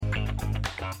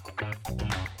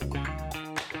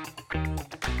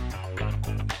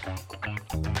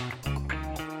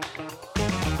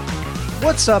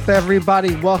What's up,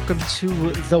 everybody? Welcome to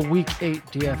the Week 8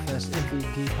 DFS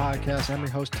MVP podcast. I'm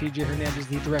your host, TJ Hernandez,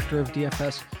 the director of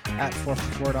DFS at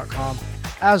 4for4.com.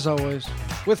 As always,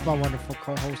 with my wonderful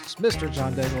co-hosts, Mr.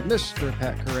 John Daigle, Mr.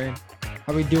 Pat Corain.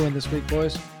 How we doing this week,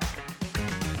 boys?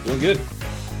 Doing good.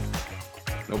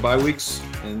 No bye weeks,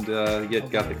 and yet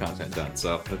got the content done.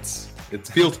 So it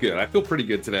feels good. I feel pretty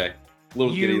good today. A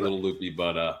little giddy, a little loopy,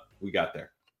 but we got there.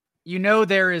 You know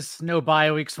there is no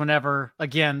bye weeks whenever,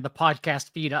 again, the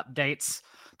podcast feed updates.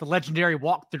 The legendary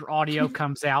walkthrough audio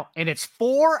comes out, and it's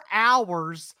 4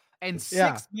 hours and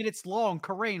 6 minutes long.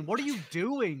 Corain, what are you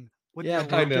doing? With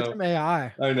I know.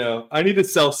 AI. I know. I need to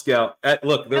self-scout.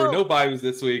 Look, there were no bye weeks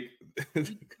this week.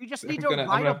 You just need to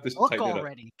write a book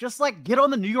already. Just like get on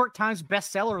the New York Times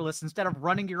bestseller list instead of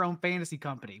running your own fantasy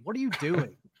company. What are you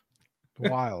doing?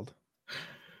 Wild.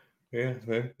 Yeah.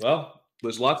 Well,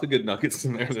 there's lots of good nuggets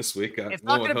in there this week. It's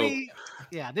not going to be,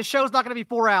 this show's not going to be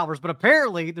 4 hours, but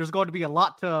apparently there's going to be a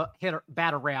lot to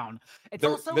bat around.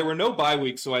 There were no bye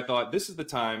weeks, so I thought this is the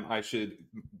time I should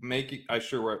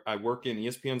I work in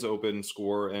ESPN's open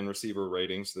score and receiver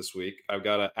ratings this week. I've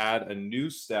got to add a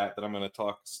new stat that I'm going to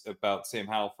talk about Sam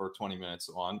Howell for 20 minutes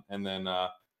on, and then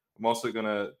I'm also going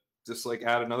to just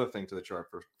add another thing to the chart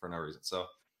for no reason. So,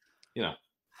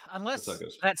 unless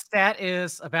that stat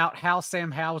is about how Sam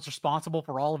Howell is responsible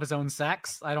for all of his own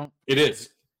sacks. It is.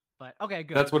 But okay,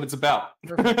 good. That's what it's about.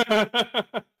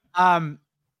 A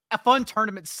fun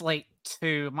tournament slate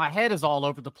too. My head is all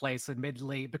over the place,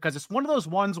 admittedly, because it's one of those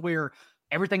ones where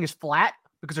everything is flat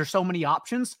because there's so many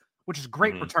options, which is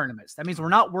great for tournaments. That means we're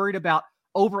not worried about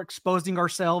overexposing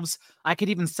ourselves. I could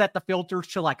even set the filters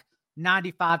to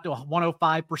 95 to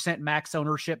 105% max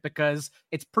ownership because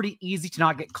it's pretty easy to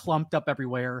not get clumped up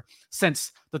everywhere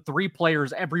since the three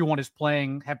players everyone is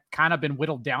playing have kind of been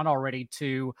whittled down already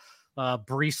to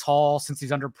Breece Hall since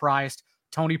he's underpriced,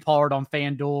 Tony Pollard on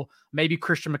FanDuel, maybe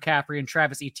Christian McCaffrey and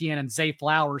Travis Etienne and Zay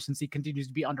Flowers since he continues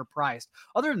to be underpriced.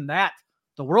 Other than that,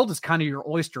 the world is kind of your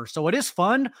oyster. So it is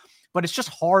fun, but it's just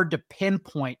hard to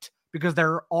pinpoint because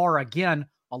there are, again,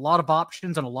 a lot of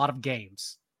options and a lot of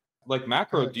games.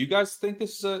 Macro, do you guys think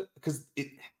this is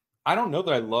I don't know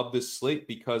that I love this slate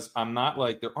because I'm not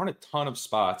there aren't a ton of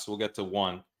spots. We'll get to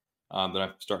one that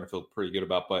I'm starting to feel pretty good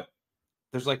about, but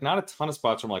there's not a ton of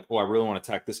spots where I'm I really want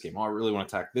to attack this game. Oh, I really want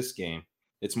to attack this game.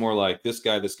 It's more like this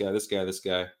guy, this guy, this guy, this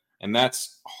guy. And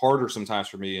that's harder sometimes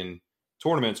for me in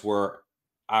tournaments where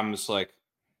I'm just I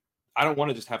don't want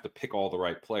to just have to pick all the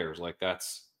right players.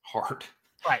 That's hard.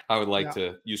 Right. I would like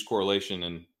to use correlation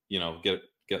and,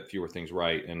 get fewer things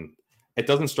right. And it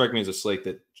doesn't strike me as a slate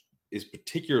that is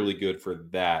particularly good for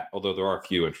that, although there are a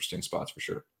few interesting spots for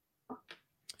sure.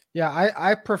 Yeah,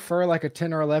 I prefer a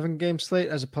 10 or 11 game slate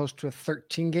as opposed to a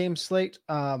 13 game slate.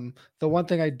 The one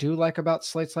thing I do like about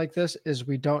slates like this is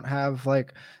we don't have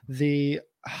the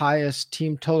highest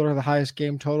team total or the highest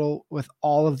game total with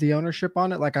all of the ownership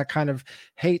on it. I kind of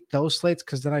hate those slates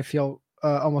because then I feel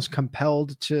almost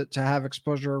compelled to have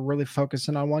exposure or really focus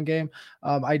in on one game.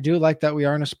 I do like that we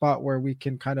are in a spot where we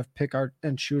can kind of pick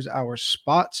and choose our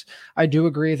spots. I do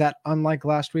agree that unlike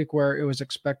last week where it was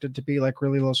expected to be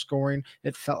really low scoring,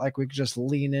 it felt like we could just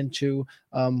lean into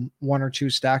one or two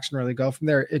stacks and really go from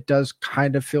there. It does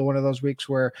kind of feel one of those weeks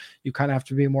where you kind of have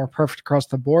to be more perfect across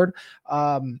the board.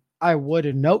 I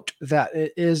would note that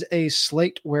it is a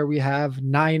slate where we have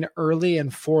 9 early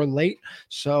and 4 late.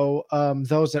 So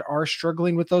those that are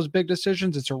struggling with those big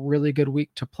decisions, it's a really good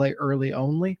week to play early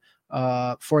only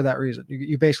for that reason.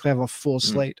 You basically have a full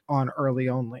slate on early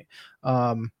only.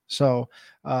 So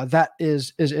that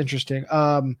is interesting.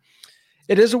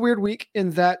 It is a weird week in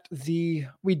that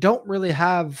we don't really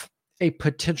have a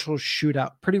potential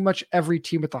shootout. Pretty much every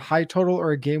team with a high total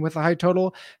or a game with a high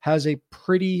total has a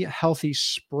pretty healthy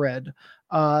spread.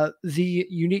 The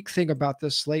unique thing about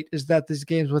this slate is that these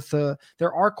games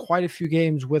there are quite a few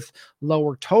games with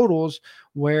lower totals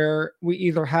where we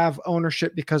either have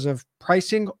ownership because of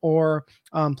pricing or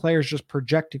players just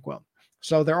projecting well.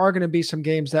 So there are going to be some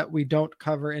games that we don't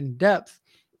cover in depth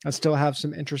and still have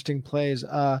some interesting plays.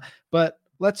 But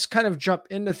let's kind of jump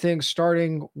into things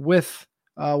starting with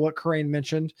what Corain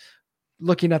mentioned,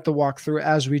 looking at the walkthrough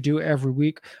as we do every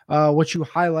week. What you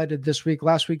highlighted this week,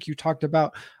 last week you talked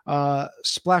about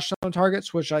splash zone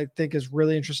targets, which I think is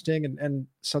really interesting and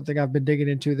something I've been digging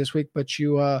into this week, but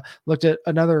you looked at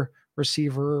another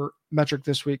receiver metric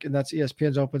this week, and that's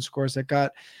ESPN's open scores that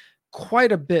got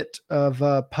quite a bit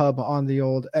of pub on the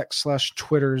old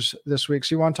X/Twitters this week.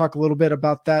 So you want to talk a little bit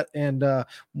about that and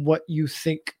what you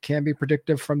think can be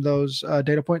predictive from those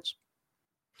data points?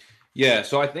 Yeah,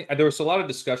 so I think there was a lot of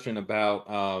discussion about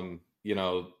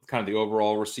kind of the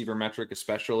overall receiver metric,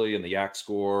 especially in the yak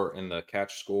score and the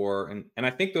catch score. And I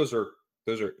think those are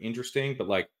interesting, but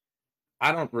like,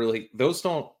 those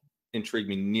don't intrigue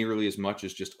me nearly as much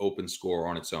as just open score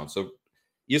on its own. So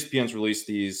ESPN's released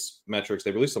these metrics.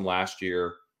 They released them last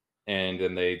year, and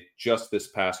then they just this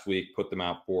past week put them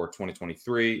out for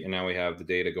 2023. And now we have the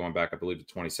data going back, I believe, to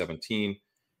 2017.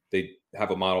 They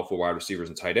have a model for wide receivers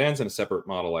and tight ends and a separate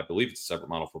model. I believe it's a separate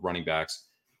model for running backs.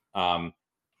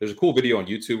 There's a cool video on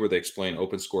YouTube where they explain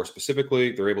open score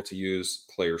specifically. They're able to use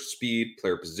player speed,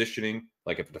 player positioning.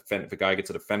 Like if a guy gets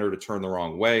a defender to turn the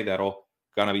wrong way, that'll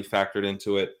gonna be factored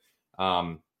into it.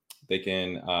 They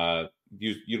can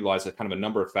utilize a kind of a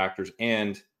number of factors.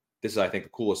 And this is, I think, the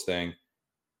coolest thing.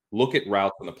 Look at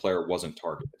routes when the player wasn't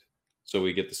targeted. So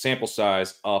we get the sample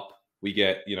size up. We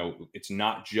get, it's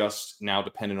not just now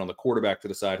dependent on the quarterback to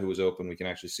decide who is open. We can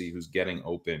actually see who's getting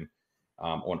open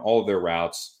on all of their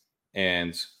routes.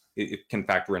 And it can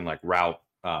factor in like route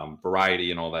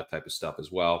variety and all that type of stuff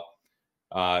as well.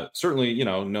 Certainly,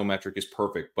 no metric is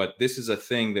perfect, but this is a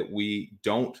thing that we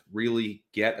don't really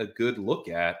get a good look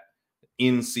at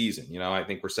in season. I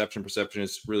think perception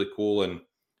is really cool.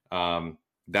 And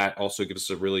that also gives us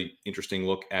a really interesting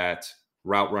look at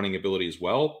route running ability as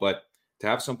well. But to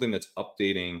have something that's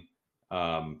updating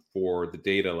for the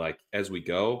data, like as we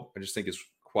go, I just think is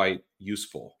quite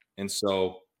useful. And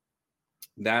so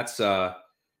that's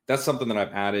something that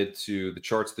I've added to the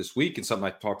charts this week, and something I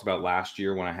talked about last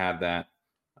year when I had that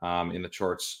in the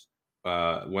charts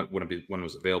when it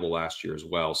was available last year as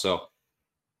well. So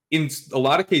in a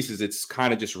lot of cases, it's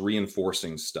kind of just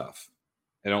reinforcing stuff.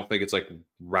 I don't think it's like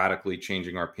radically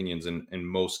changing our opinions in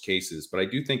most cases, but I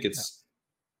do think it's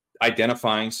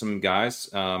identifying some guys.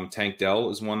 Tank Dell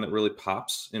is one that really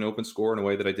pops in open score in a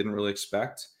way that I didn't really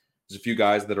expect. There's a few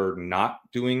guys that are not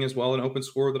doing as well in open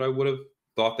score that I would have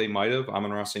thought they might have.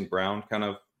 Amon-Ra St. Brown kind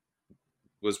of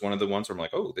was one of the ones where I'm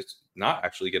like, oh, it's not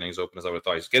actually getting as open as I would have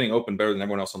thought. He's getting open better than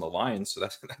everyone else on the Lions, so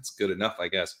that's good enough, I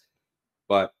guess.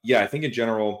 But yeah, I think in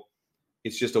general,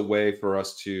 it's just a way for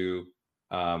us to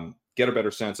get a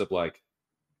better sense of like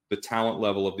the talent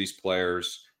level of these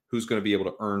players, who's going to be able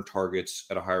to earn targets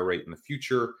at a higher rate in the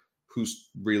future, whose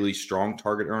really strong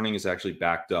target earning is actually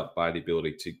backed up by the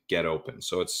ability to get open.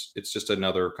 So it's just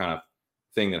another kind of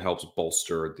thing that helps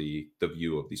bolster the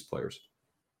view of these players.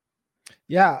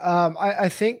 Yeah, I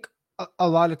think a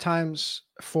lot of times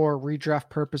for redraft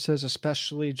purposes,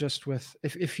 especially just with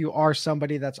if you are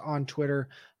somebody that's on Twitter,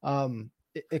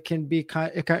 it can be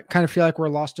kind of feel like we're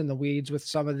lost in the weeds with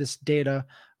some of this data.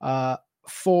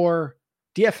 For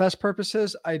DFS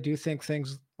purposes, I do think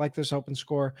things like this open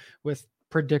score with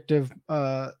predictive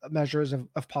measures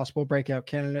of possible breakout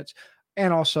candidates,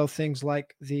 and also things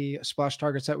like the splash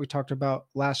targets that we talked about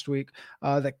last week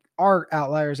that are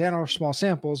outliers and are small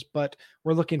samples, but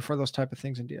we're looking for those type of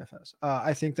things in DFS.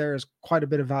 I think there is quite a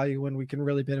bit of value when we can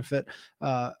really benefit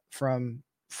from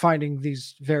finding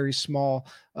these very small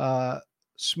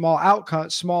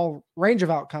outcomes, small range of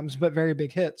outcomes, but very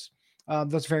big hits.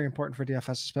 That's very important for DFS,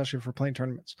 especially for playing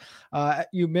tournaments.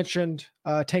 You mentioned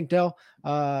Tank Dell.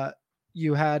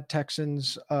 You had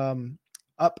Texans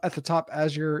up at the top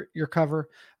as your cover.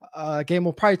 Game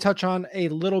we'll probably touch on a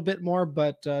little bit more,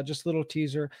 but just a little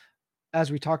teaser. As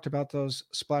we talked about those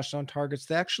splash zone targets,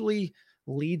 they actually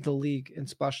lead the league in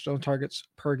splash zone targets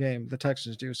per game. The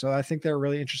Texans do. So I think they're a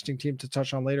really interesting team to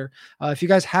touch on later. If you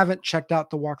guys haven't checked out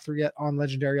the walkthrough yet on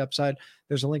Legendary Upside,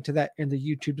 there's a link to that in the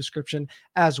YouTube description,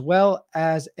 as well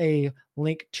as a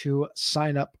link to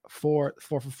sign up for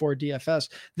 4for4 DFS.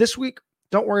 This week,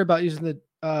 don't worry about using the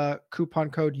coupon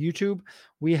code YouTube.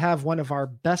 We have one of our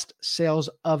best sales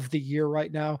of the year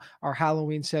right now, our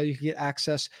Halloween sale. You can get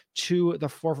access to the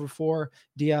 4for4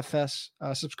 DFS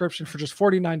subscription for just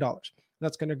 $49.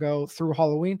 That's going to go through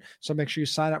Halloween. So make sure you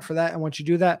sign up for that. And once you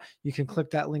do that, you can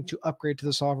click that link to upgrade to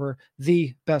the solver,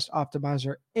 the best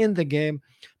optimizer in the game.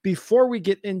 Before we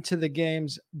get into the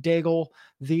games, Daigle,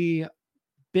 the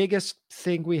biggest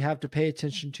thing we have to pay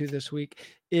attention to this week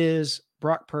is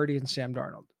Brock Purdy and Sam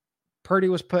Darnold. Purdy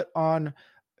was put on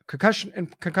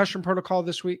concussion protocol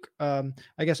this week. I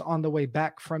guess on the way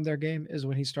back from their game is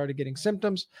when he started getting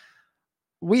symptoms.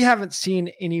 We haven't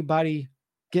seen anybody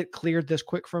get cleared this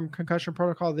quick from concussion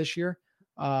protocol this year.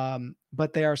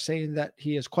 But they are saying that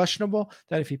he is questionable,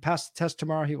 that if he passes the test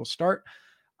tomorrow, he will start.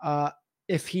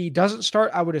 If he doesn't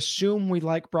start, I would assume we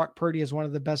like Brock Purdy as one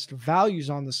of the best values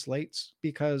on the slates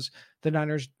because the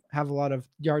Niners have a lot of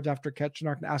yards after catch and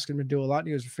aren't asking him to do a lot. And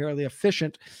he was fairly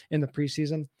efficient in the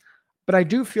preseason. But I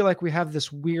do feel like we have this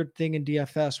weird thing in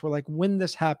DFS where, like, when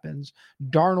this happens,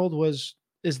 Darnold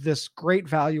is this great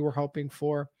value we're hoping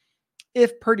for.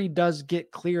 if Purdy does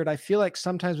get cleared, I feel like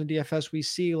sometimes in DFS we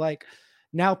see like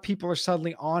now people are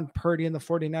suddenly on Purdy and the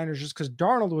 49ers just because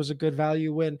Darnold was a good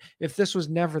value, when if this was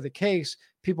never the case,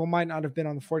 people might not have been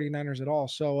on the 49ers at all.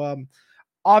 So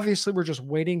obviously we're just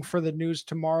waiting for the news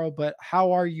tomorrow, but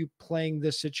how are you playing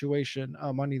this situation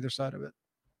on either side of it?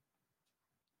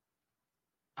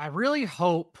 I really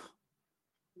hope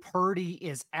Purdy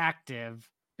is active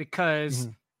because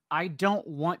I don't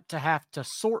want to have to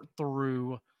sort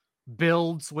through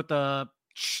builds with the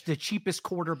cheapest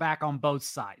quarterback on both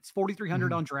sides.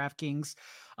 4,300 on DraftKings.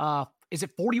 Is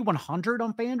it 4,100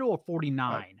 on FanDuel or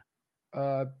 49?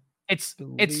 It's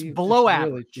below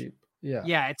average. Really cheap.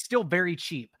 Yeah, it's still very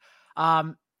cheap.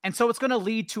 And so it's going to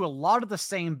lead to a lot of the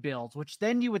same builds, which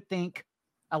then you would think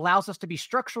allows us to be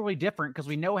structurally different because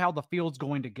we know how the field's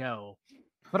going to go.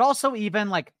 But also even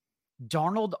like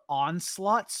Darnold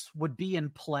onslaughts would be in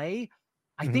play.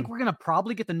 I think we're going to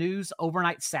probably get the news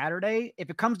overnight Saturday. If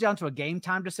it comes down to a game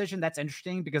time decision, that's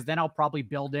interesting because then I'll probably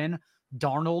build in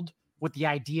Darnold with the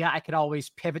idea I could always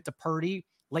pivot to Purdy,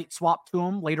 late swap to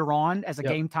him later on as a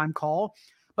game time call.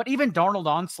 But even Darnold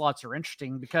onslaughts are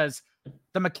interesting because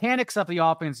the mechanics of the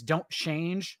offense don't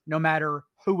change no matter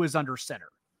who is under center.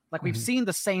 Like we've seen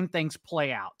the same things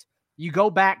play out. You go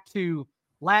back to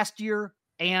last year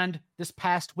and this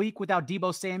past week without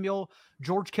Deebo Samuel,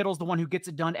 George Kittle's the one who gets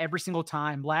it done every single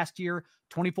time. Last year,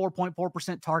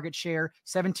 24.4% target share,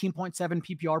 17.7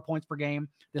 PPR points per game.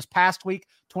 This past week,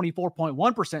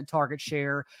 24.1% target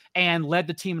share and led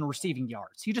the team in receiving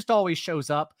yards. He just always shows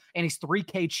up, and he's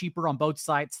 $3K cheaper on both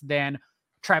sides than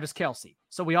Travis Kelce.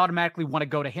 So we automatically want to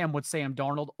go to him with Sam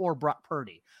Darnold or Brock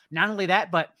Purdy. Not only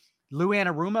that, but Lou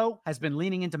Anarumo has been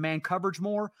leaning into man coverage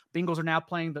more. Bengals are now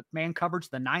playing the man coverage,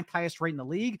 the 9th highest rate in the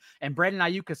league. And Brandon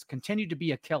Ayuk has continued to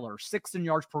be a killer, 6th in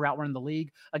yards per route run in the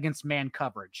league against man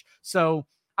coverage. So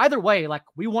either way, like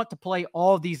we want to play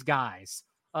all of these guys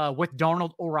with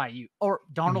Darnold or Ayuk or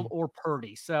Darnold or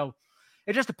Purdy. So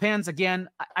it just depends. Again,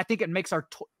 I think it makes our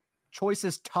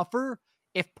choices tougher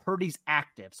if Purdy's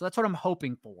active. So that's what I'm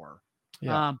hoping for.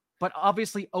 Yeah. But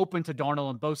obviously open to Darnold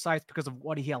on both sides because of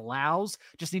what he allows.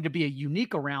 Just need to be a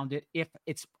unique around it if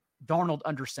it's Darnold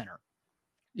under center.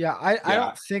 Yeah, I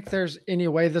don't think there's any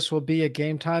way this will be a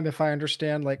game time if I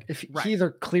understand. Like if he either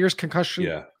clears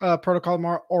concussion protocol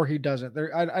tomorrow or he doesn't.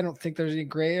 I don't think there's any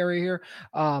gray area here.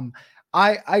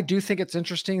 I do think it's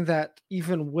interesting that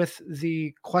even with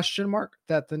the question mark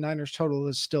that the Niners total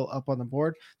is still up on the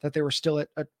board, that they were still at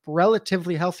a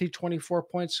relatively healthy 24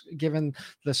 points given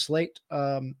the slate,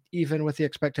 even with the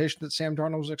expectation that Sam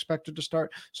Darnold was expected to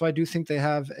start. So I do think they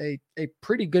have a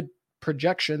pretty good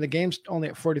projection. The game's only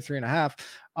at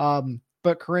 43.5.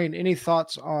 But Corinne, any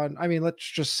thoughts on, I mean, let's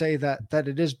just say that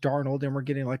it is Darnold and we're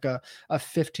getting like a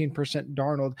 15%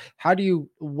 Darnold. How do you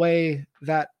weigh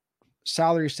that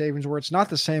salary savings where it's not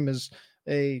the same as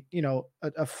a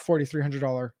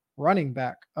 $4,300 running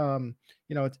back?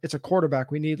 It's a quarterback.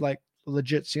 We need like a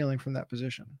legit ceiling from that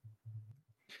position.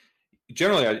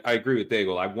 Generally, I agree with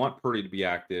Daigle. I want Purdy to be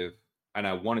active, and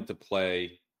I wanted to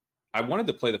play the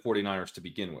 49ers to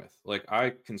begin with. Like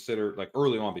I considered, like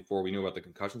early on before we knew about the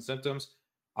concussion symptoms,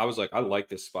 I was like, I like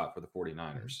this spot for the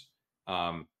 49ers.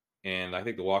 And I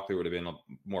think the walkthrough would have been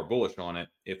more bullish on it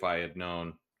if I had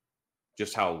known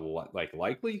just how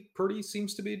likely Purdy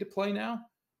seems to be to play now.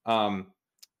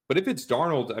 But if it's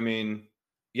Darnold, I mean,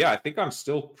 yeah, I think I'm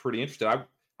still pretty interested.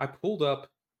 I pulled up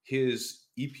his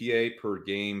EPA per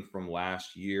game from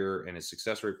last year and his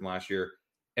success rate from last year,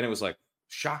 and it was like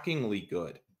shockingly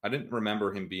good. I didn't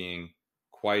remember him being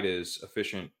quite as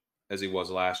efficient as he was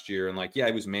last year. And like, yeah,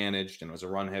 he was managed and it was a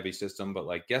run heavy system, but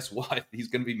like, guess what? He's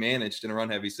going to be managed in a run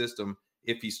heavy system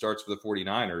if he starts for the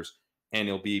 49ers, and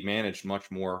he'll be managed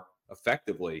much more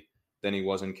effectively than he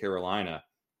was in Carolina.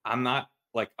 I'm not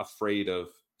like afraid of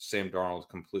Sam Darnold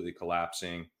completely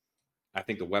collapsing. I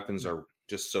think the weapons are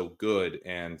just so good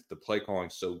and the play calling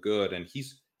so good. And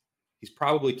he's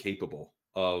probably capable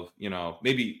of,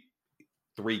 maybe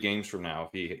 3 games from now,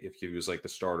 if he was like the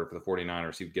starter for the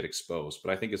 49ers, he would get exposed.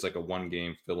 But I think it's like a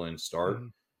 1-game fill-in start.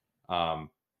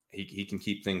 He can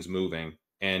keep things moving.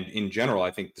 And in general,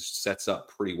 I think this sets up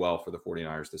pretty well for the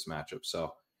 49ers, this matchup.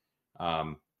 So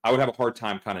I would have a hard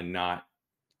time kind of not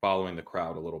following the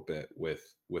crowd a little bit with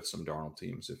some Darnold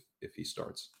teams if he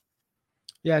starts.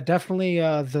 Yeah, definitely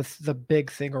the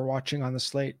big thing we're watching on the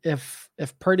slate. If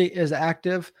Purdy is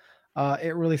active,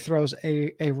 it really throws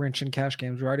a wrench in cash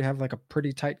games. We already have like a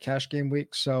pretty tight cash game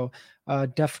week, so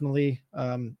definitely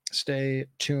stay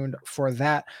tuned for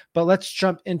that. But let's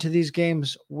jump into these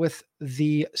games with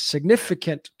the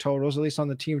significant totals, at least on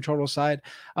the team total side.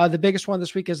 The biggest one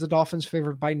this week is the Dolphins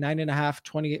favored by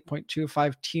 9.5,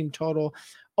 28.25 team total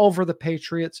over the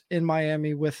Patriots in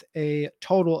Miami with a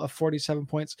total of 47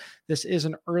 points. This is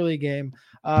an early game.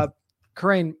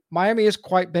 Corain, Miami is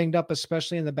quite banged up,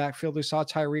 especially in the backfield. We saw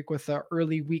Tyreek with the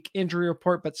early week injury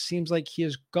report, but seems like he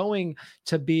is going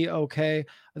to be okay.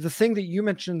 The thing that you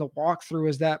mentioned in the walkthrough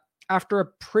is that after a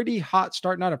pretty hot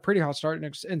start, not a pretty hot start,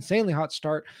 an insanely hot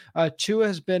start, Tua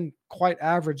has been quite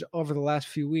average over the last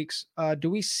few weeks. Do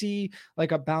we see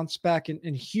like a bounce back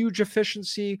in huge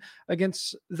efficiency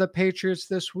against the Patriots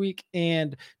this week?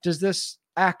 And does this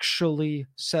actually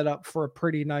set up for a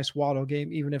pretty nice Waddle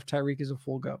game, even if Tyreek is a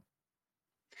full go?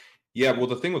 Yeah, well,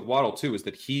 the thing with Waddle too is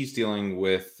that he's dealing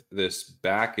with this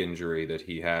back injury that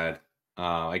he had,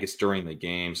 I guess, during the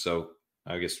game. So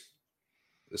I guess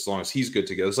as long as he's good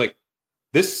to go, it's like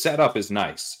this setup is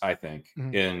nice, I think.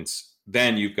 Mhm. And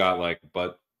then you've got like,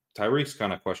 but Tyreek's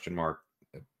kind of question mark.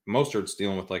 Mostert's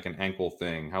dealing with like an ankle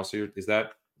thing. How serious is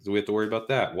that? Do we have to worry about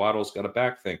that? Waddle's got a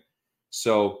back thing.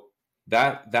 So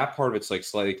that part of it's like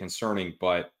slightly concerning.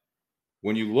 But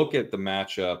when you look at the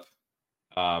matchup,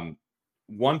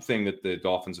 one thing that the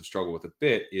Dolphins have struggled with a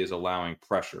bit is allowing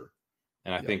pressure.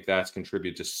 And I think that's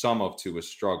contributed to some of Tua's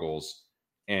struggles.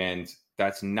 And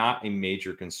that's not a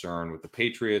major concern with the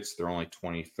Patriots. They're only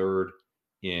 23rd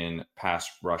in pass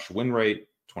rush win rate,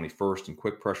 21st in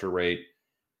quick pressure rate.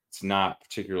 It's not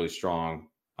particularly strong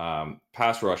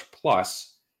pass rush.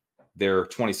 Plus, they're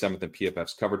 27th in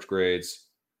PFF's coverage grades,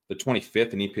 the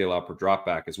 25th in EPA allowed per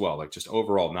dropback as well. Like just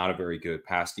overall, not a very good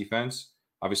pass defense.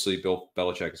 Obviously, Bill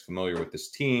Belichick is familiar with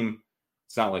this team.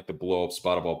 It's not like the blow up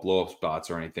spots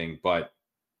or anything, but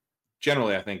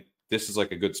generally, I think this is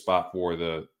like a good spot for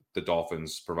the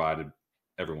Dolphins, provided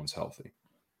everyone's healthy.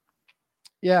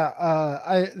 Yeah,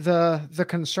 the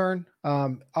concern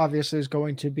obviously is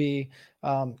going to be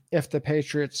if the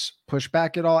Patriots push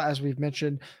back at all. As we've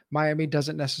mentioned, Miami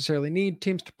doesn't necessarily need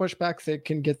teams to push back; they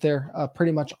can get there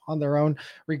pretty much on their own,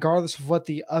 regardless of what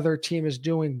the other team is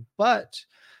doing. But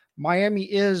Miami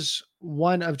is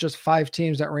one of just 5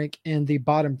 teams that rank in the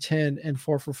bottom 10 in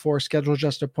 4-for-4 schedule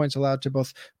adjusted points allowed to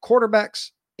both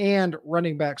quarterbacks and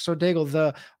running backs. So, Daigle,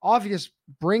 the obvious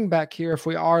bring back here, if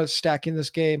we are stacking this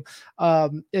game,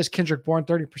 is Kendrick Bourne,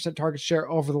 30% target share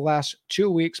over the last 2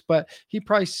 weeks, but he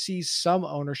probably sees some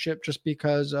ownership just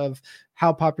because of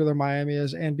how popular Miami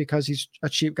is and because he's a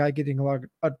cheap guy getting a lot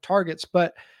of targets.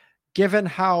 But given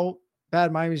how bad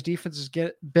Miami's defense has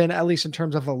been, at least in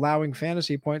terms of allowing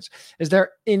fantasy points, is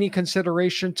there any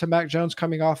consideration to Mac Jones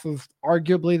coming off of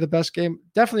arguably the best game,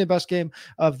 definitely the best game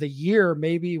of the year,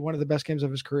 maybe one of the best games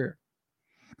of his career?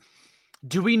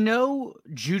 Do we know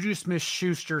Juju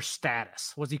Smith-Schuster's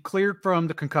status? Was he cleared from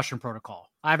the concussion protocol?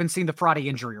 I haven't seen the Friday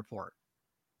injury report.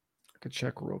 I could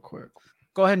check real quick.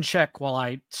 Go ahead and check while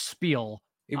I spiel.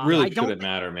 It really shouldn't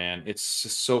matter, man. It's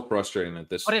just so frustrating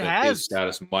that his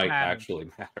status might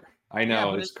actually matter. I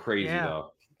know, it's crazy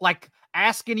though. Like,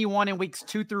 ask anyone in weeks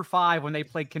 2 through 5 when they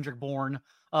played Kendrick Bourne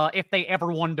if they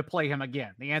ever wanted to play him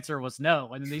again. The answer was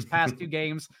no. And in these past 2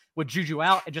 games with Juju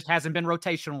out, it just hasn't been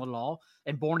rotational at all.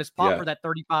 And Bourne is popped for that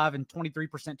 35 and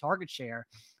 23% target share.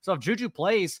 So if Juju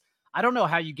plays, I don't know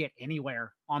how you get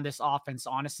anywhere on this offense,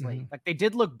 honestly. Mm-hmm. Like, they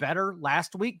did look better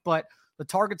last week, but the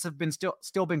targets have been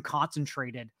still been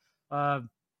concentrated. And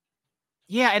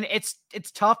it's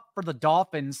tough for the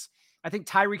Dolphins. I think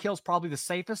Tyreek Hill's probably the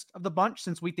safest of the bunch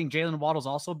since we think Jalen Waddle's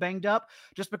also banged up,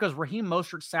 just because Raheem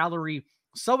Mostert's salary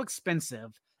so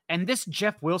expensive, and this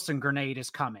Jeff Wilson grenade is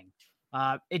coming.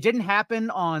 It didn't happen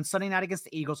on Sunday night against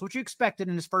the Eagles, which you expected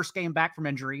in his first game back from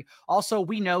injury. Also,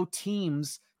 we know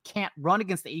teams can't run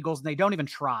against the Eagles, and they don't even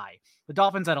try. The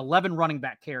Dolphins had 11 running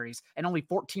back carries and only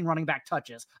 14 running back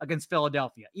touches against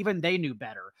Philadelphia. Even they knew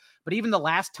better. But even the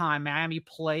last time Miami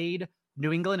played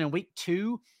New England in week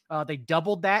 2, they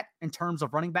doubled that in terms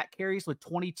of running back carries with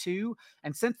 22.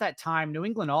 And since that time, New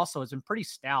England also has been pretty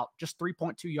stout, just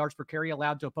 3.2 yards per carry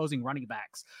allowed to opposing running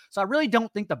backs. So I really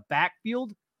don't think the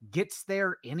backfield gets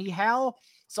there anyhow.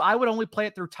 So I would only play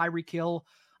it through Tyreek Hill.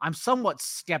 I'm somewhat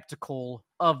skeptical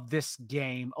of this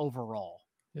game overall.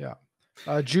 Yeah.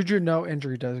 Juju, no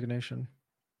injury designation.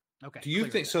 Okay. Do you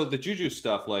think so? The Juju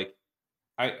stuff, like,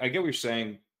 I get what you're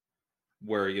saying,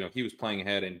 where, he was playing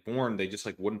ahead and Bourne, they just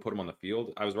like wouldn't put him on the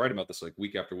field. I was writing about this like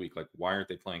week after week. Like, why aren't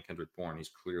they playing Kendrick Bourne? He's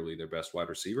clearly their best wide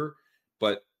receiver,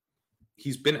 but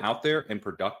he's been out there and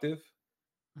productive.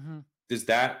 Mm-hmm. does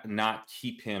that not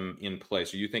keep him in play?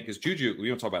 So you think, because Juju, we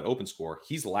don't talk about open score,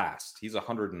 he's last. He's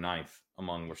 109th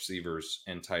among receivers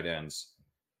and tight ends,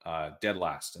 dead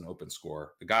last in open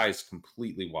score. The guy is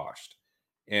completely washed.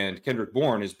 And Kendrick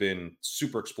Bourne has been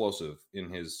super explosive in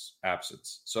his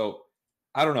absence. So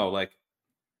I don't know, like,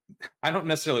 I don't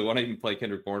necessarily want to even play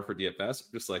Kendrick Bourne for DFS.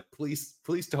 I'm just like, please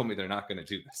tell me they're not going to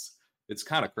do this. It's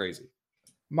kind of crazy.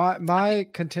 My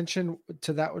contention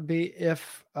to that would be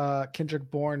if Kendrick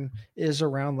Bourne is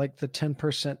around like the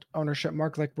 10% ownership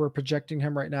mark, like we're projecting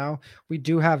him right now. We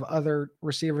do have other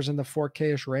receivers in the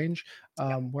 4K-ish range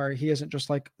where he isn't just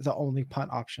like the only punt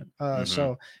option.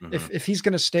 So if he's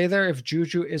going to stay there, if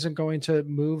Juju isn't going to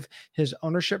move his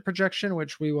ownership projection,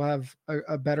 which we will have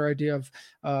a better idea of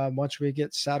once we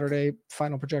get Saturday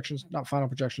final projections, not final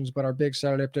projections, but our big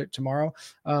Saturday update tomorrow.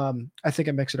 I think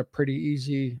it makes it a pretty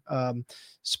easy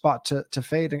spot to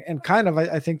fade, and kind of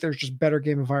I think there's just better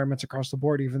game environments across the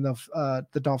board, even though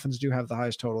the Dolphins do have the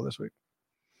highest total this week.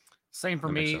 Same for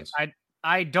me.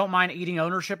 I don't mind eating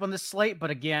ownership on this slate, but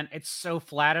again, it's so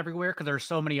flat everywhere because there's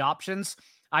so many options.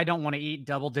 I don't want to eat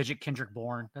double-digit Kendrick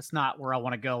Bourne. That's not where I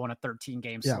want to go on a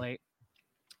 13-game slate.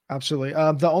 Absolutely.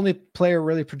 The only player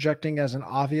really projecting as an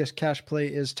obvious cash play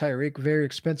is Tyreek. Very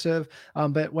expensive,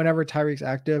 but whenever Tyreek's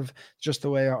active, just the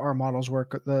way our models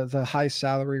work, the high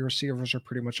salary receivers are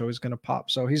pretty much always going to pop.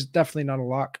 So he's definitely not a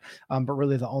lock, but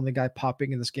really the only guy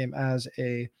popping in this game as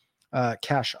a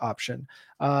cash option.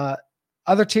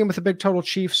 Other team with a big total,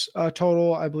 Chiefs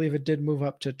total, I believe it did move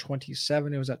up to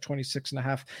 27. It was at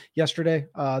 26.5 yesterday.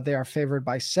 They are favored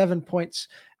by 7 points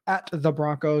at the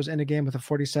Broncos in a game with a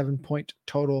 47-point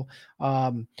total.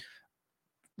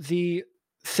 The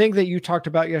thing that you talked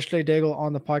about yesterday, Daigle,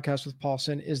 on the podcast with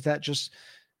Paulson is that just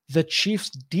the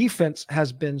Chiefs defense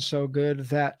has been so good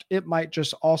that it might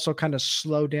just also kind of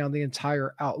slow down the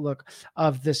entire outlook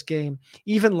of this game.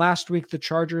 Even last week, the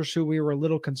Chargers, who we were a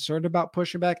little concerned about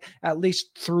pushing back, at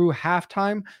least through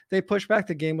halftime, they pushed back.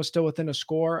 The game was still within a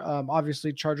score.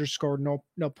 Obviously, Chargers scored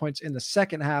no points in the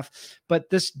second half, but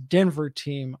this Denver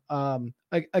team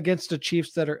against the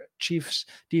Chiefs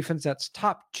defense that's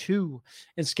top 2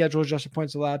 in schedule adjusted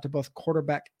points allowed to both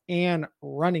quarterback and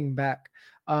running back.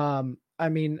 I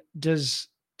mean, does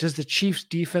the Chiefs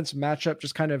defense matchup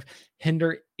just kind of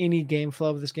hinder any game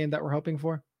flow of this game that we're hoping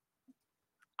for?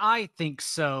 I think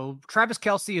so. Travis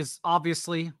Kelce is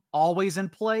obviously always in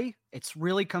play. It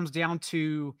really comes down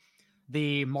to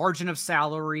the margin of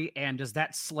salary and does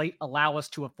that slate allow us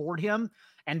to afford him?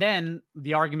 And then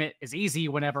the argument is easy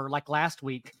whenever, like last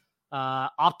week,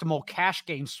 optimal cash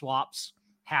game swaps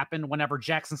happened whenever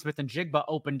Jackson Smith and Jigba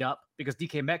opened up because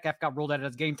DK Metcalf got ruled out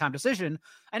as game time decision.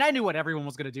 And I knew what everyone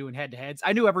was going to do in head-to-heads.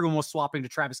 I knew everyone was swapping to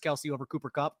Travis Kelce over Cooper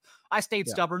Kupp. I stayed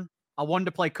stubborn. I wanted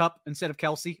to play Kupp instead of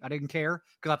Kelce. I didn't care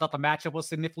because I thought the matchup was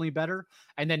significantly better.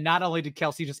 And then not only did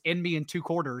Kelce just end me in 2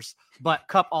 quarters, but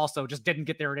Kupp also just didn't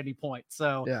get there at any point.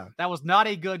 So that was not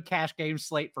a good cash game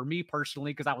slate for me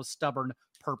personally because I was stubborn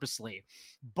purposely.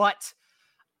 But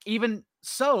even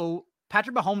so,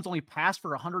 Patrick Mahomes only passed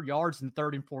for 100 yards in the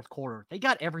third and fourth quarter. They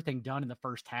got everything done in the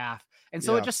first half. And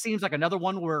so it just seems like another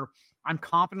one where I'm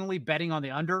confidently betting on the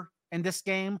under in this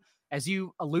game. As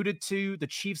you alluded to, the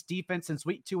Chiefs defense since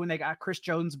week 2 when they got Chris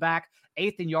Jones back,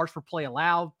 8th in yards per play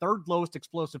allowed, 3rd lowest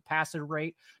explosive passer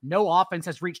rate. No offense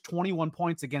has reached 21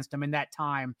 points against them in that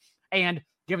time. And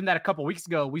given that a couple weeks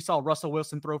ago, we saw Russell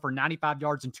Wilson throw for 95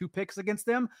 yards and 2 picks against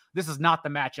them, this is not the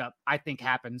matchup I think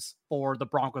happens for the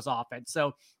Broncos offense.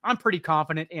 So I'm pretty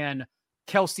confident in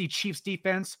Kelce Chiefs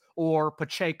defense or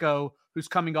Pacheco, who's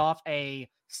coming off a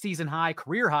season high,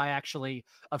 career high actually,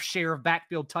 of share of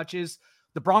backfield touches.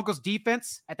 The Broncos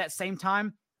defense at that same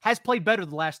time has played better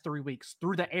the last 3 weeks,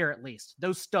 through the air at least.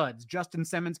 Those studs, Justin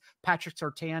Simmons, Patrick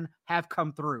Surtain, have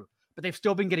come through, but they've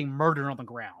still been getting murdered on the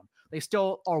ground. They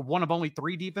still are one of only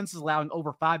 3 defenses allowing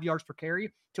over 5 yards per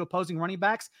carry to opposing running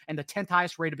backs and the 10th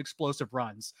highest rate of explosive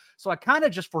runs. So I kind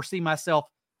of just foresee myself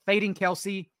fading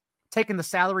Kelce, taking the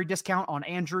salary discount on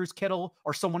Andrews, Kittle,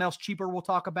 or someone else cheaper we'll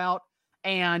talk about,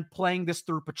 and playing this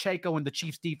through Pacheco and the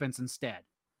Chiefs defense instead.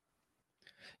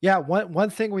 Yeah, one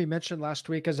thing we mentioned last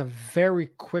week as a very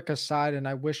quick aside, and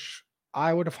I wish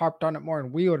I would have harped on it more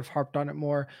and we would have harped on it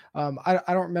more. I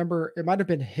don't remember. It might have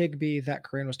been Higbee that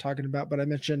Corinne was talking about, but I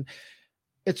mentioned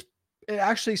it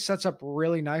actually sets up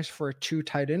really nice for a 2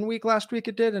 tight end week last week.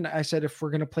 It did. And I said, if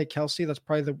we're going to play Kelce, that's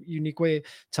probably the unique way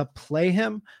to play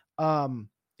him.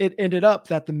 It ended up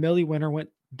that the Millie winner went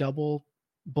double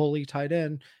bully tight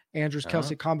end. Andrews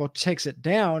Kelce combo takes it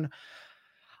down.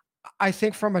 I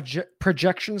think from a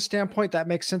projection standpoint, that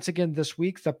makes sense again this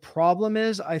week. The problem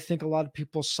is, I think a lot of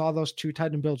people saw those 2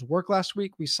 tight end builds work last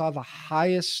week. We saw the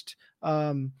highest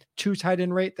two tight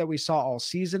end rate that we saw all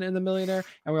season in the Millionaire.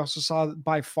 And we also saw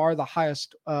by far the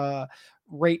highest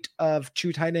rate of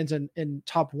two tight ends in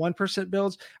top 1%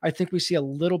 builds. I think we see a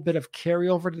little bit of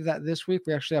carryover to that this week.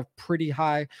 We actually have pretty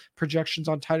high projections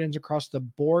on tight ends across the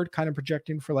board, kind of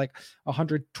projecting for like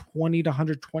 120 to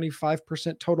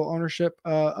 125% total ownership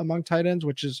among tight ends,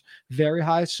 which is very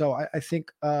high. So I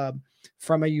think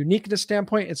from a uniqueness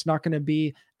standpoint, it's not going to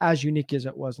be as unique as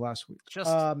it was last week. Just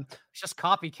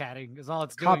copycatting is all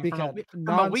it's doing. From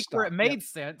a week where it made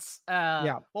sense.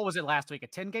 What was it last week? A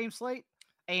 10-game slate?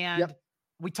 And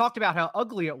we talked about how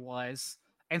ugly it was.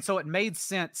 And so it made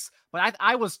sense. But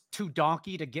I was too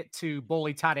donkey to get to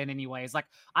bully tight end anyways. Like,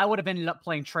 I would have ended up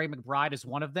playing Trey McBride as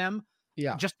one of them.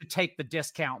 Just to take the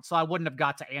discount. So I wouldn't have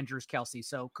got to Andrews, Kelsey.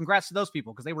 So congrats to those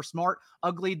people because they were smart.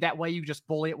 Ugly, that way you just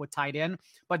bully it with tight end.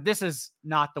 But this is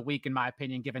not the week, in my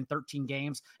opinion, given 13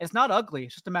 games. It's not ugly.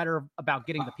 It's just a matter of about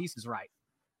getting the pieces right.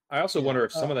 I also wonder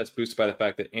if some of that's boosted by the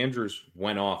fact that Andrews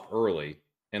went off early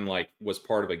and like was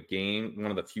part of a game,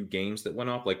 one of the few games that went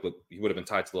off. Like he would have been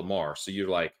tied to Lamar. So you're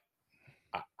like,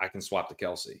 I can swap to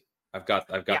Kelsey. I've got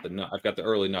the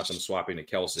early nuts. I'm swapping to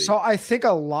Kelsey. So I think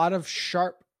a lot of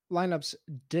sharp lineups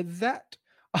did that.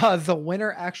 The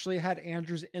winner actually had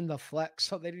Andrews in the flex,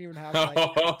 so they didn't even have like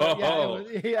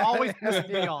always pisses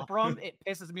me off. It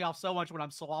pisses me off so much when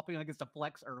I'm swapping against a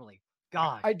flex early.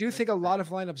 God. I do think a lot of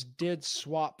lineups did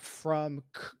swap from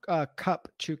Cup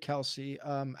to Kelsey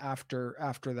after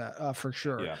that for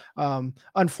sure. Yeah.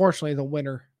 Unfortunately, the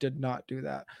winner did not do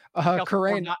that.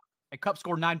 Cup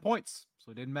scored 9 points,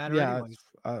 so it didn't matter anyways.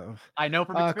 I know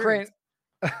from experience.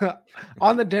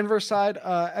 On the Denver side,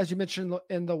 as you mentioned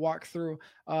in the walkthrough,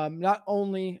 not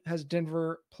only has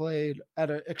Denver played at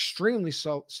an extremely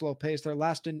slow pace, they're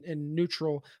last in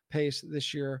neutral pace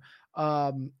this year,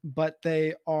 but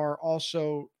they are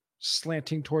also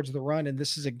slanting towards the run. And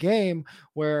this is a game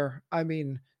where, I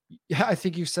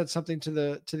think you said something to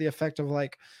the effect of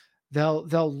like,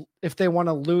 they'll if they want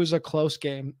to lose a close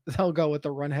game, they'll go with the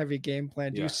run heavy game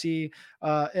plan. Do you see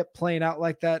it playing out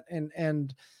like that?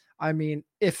 And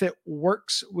if it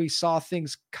works, we saw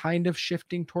things kind of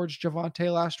shifting towards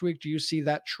Javonte last week. Do you see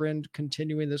that trend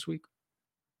continuing this week?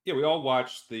 Yeah, we all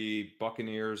watched the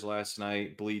Buccaneers last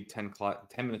night bleed 10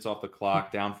 minutes off the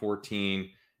clock, down 14.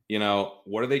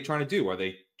 What are they trying to do? Are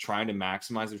they trying to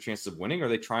maximize their chances of winning? Or are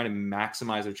they trying to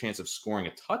maximize their chance of scoring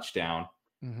a touchdown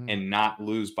and not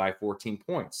lose by 14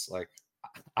 points? Like,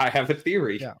 I have a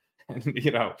theory,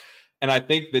 and I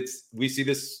think that we see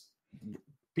this.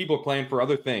 People are playing for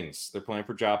other things. They're playing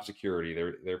for job security.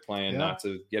 They're playing not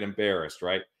to get embarrassed,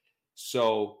 right?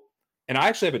 So, and I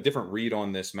actually have a different read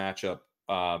on this matchup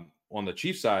on the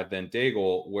Chiefs side than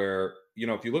Daigle, where,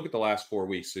 if you look at the last 4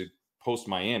 weeks, post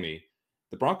Miami,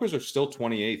 the Broncos are still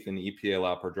 28th in the EPA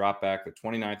allowed per dropback. They're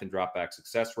 29th in dropback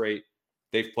success rate.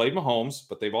 They've played Mahomes,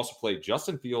 but they've also played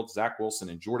Justin Fields, Zach Wilson,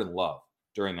 and Jordan Love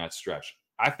during that stretch.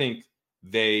 I think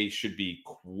they should be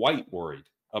quite worried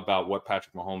about what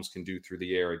Patrick Mahomes can do through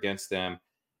the air against them.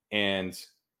 And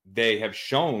they have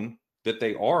shown that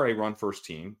they are a run-first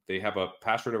team. They have a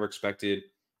pass rate over expected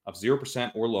of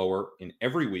 0% or lower in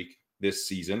every week this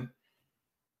season.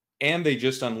 And they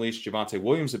just unleashed Javonte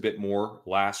Williams a bit more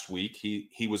last week.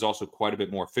 He was also quite a bit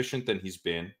more efficient than he's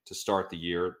been to start the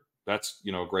year. That's,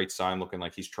 a great sign, looking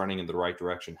like he's trending in the right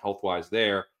direction health-wise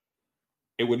there.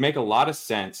 It would make a lot of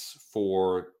sense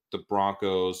for the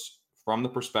Broncos from the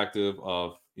perspective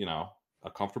of,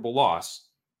 a comfortable loss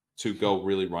to go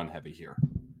really run heavy here.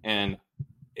 And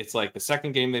it's like the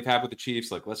second game they've had with the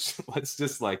Chiefs. Like, let's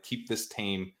just like keep this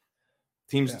tame.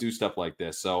 Teams do stuff like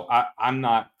this. So I'm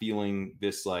not feeling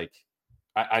this. Like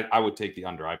I would take the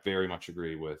under. I very much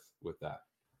agree with that.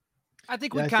 I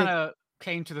think we kind of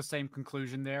came to the same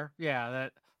conclusion there. Yeah.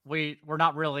 That we're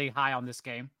not really high on this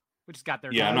game. We just got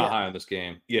there. Yeah, I'm not high on this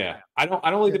game. Yeah, I don't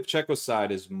like the Pacheco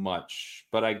side as much,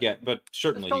 but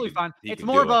certainly it's totally fine. It's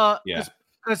more of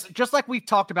because just like we've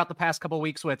talked about the past couple of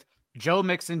weeks with Joe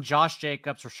Mixon, Josh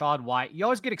Jacobs, Rashad White, you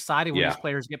always get excited when these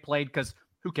players get played because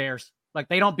who cares? Like,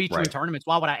 they don't beat you in tournaments.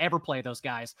 Why would I ever play those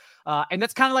guys? And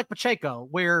that's kind of like Pacheco,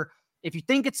 where if you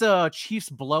think it's a Chiefs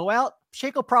blowout,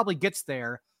 Pacheco probably gets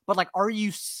there. But like, are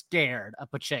you scared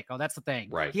of Pacheco? That's the thing.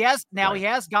 Right. He has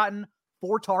gotten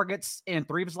 4 targets in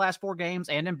 3 of his last 4 games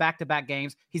and in back-to-back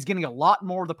games. He's getting a lot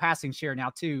more of the passing share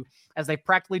now, too, as they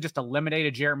practically just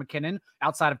eliminated Jerick McKinnon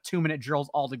outside of 2-minute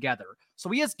drills altogether. So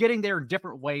he is getting there in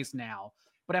different ways now.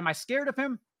 But am I scared of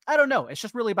him? I don't know. It's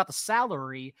just really about the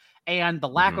salary and the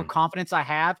lack of confidence I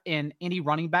have in any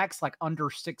running backs like under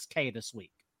 $6K this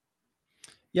week.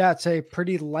 Yeah, it's a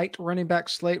pretty light running back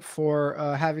slate for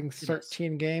having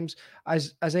 13 games.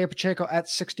 Isaiah Pacheco at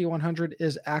 6,100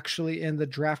 is actually in the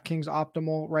DraftKings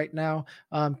optimal right now.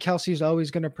 Kelsey's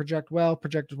always going to project well,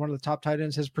 projected one of the top tight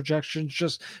ends. His projection's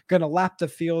just going to lap the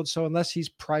field. So unless he's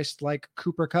priced like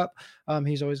Cooper Kupp,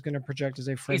 he's always going to project as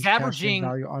a fringe he's averaging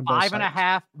value on five and a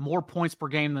half more points per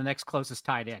game than the next closest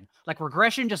tight end. Like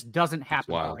regression just doesn't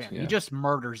happen for him. Yeah. He just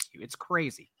murders you. It's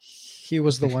crazy. He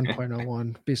was the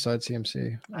 1.01 besides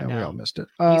CMC, and we all missed it.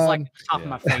 He's like top of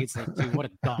my face, too. What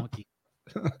a donkey.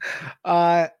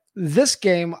 This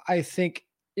game, I think,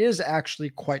 is actually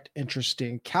quite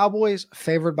interesting. Cowboys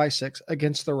favored by 6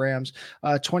 against the Rams,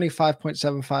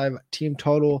 25.75 team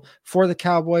total for the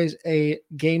Cowboys, a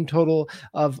game total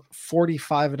of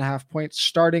 45.5 points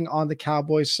starting on the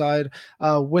Cowboys side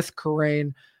with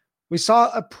Kerrane. We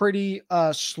saw a pretty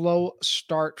slow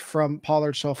start from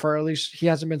Pollard so far. At least he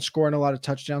hasn't been scoring a lot of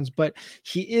touchdowns, but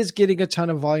he is getting a ton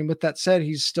of volume. With that said,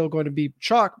 he's still going to be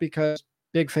chalk because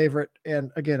big favorite and,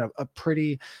 again, a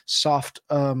pretty soft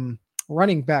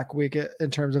running back week in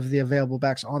terms of the available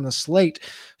backs on the slate.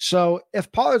 So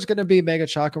if Pollard's going to be mega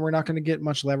chalk and we're not going to get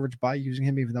much leverage by using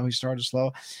him, even though he started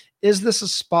slow, is this a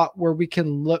spot where we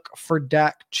can look for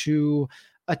Dak to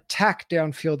attack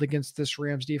downfield against this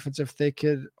Rams defense if they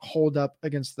could hold up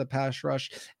against the pass rush?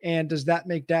 And does that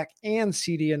make Dak and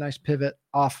CD a nice pivot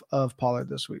off of Pollard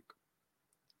this week?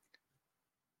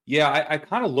 Yeah, I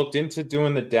kind of looked into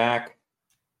doing the Dak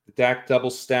double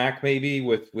stack maybe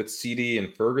with CD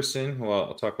and Ferguson. Well,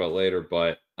 I'll talk about later,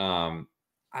 but I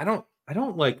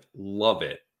don't like love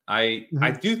it. I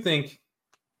do think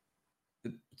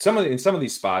in some of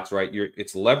these spots, right?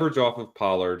 It's leverage off of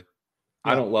Pollard.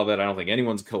 I don't love it. I don't think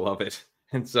anyone's going to love it.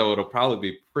 And so it'll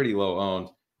probably be pretty low owned.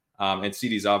 And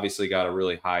CD's obviously got a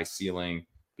really high ceiling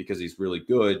because he's really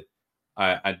good.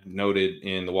 I noted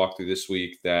in the walkthrough this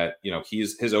week that,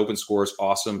 his open score is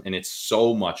awesome. And it's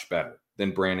so much better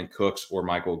than Brandon Cooks or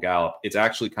Michael Gallup. It's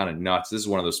actually kind of nuts. This is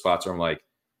one of those spots where I'm like,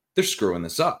 they're screwing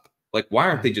this up. Like, why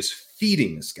aren't they just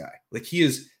feeding this guy? Like,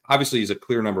 he's a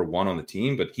clear number one on the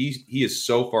team, but he is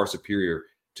so far superior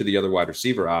to the other wide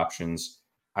receiver options.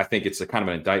 I think it's a kind of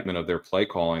an indictment of their play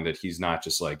calling that he's not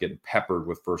just like getting peppered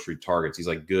with first read targets. He's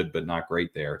like good, but not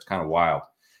great there. It's kind of wild.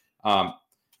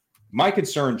 My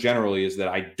concern generally is that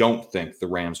I don't think the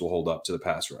Rams will hold up to the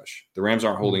pass rush. The Rams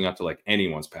aren't holding up to like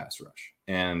anyone's pass rush,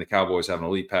 and the Cowboys have an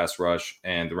elite pass rush,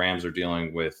 and the Rams are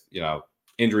dealing with,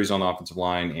 injuries on the offensive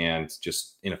line and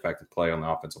just ineffective play on the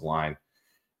offensive line.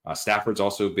 Stafford's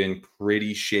also been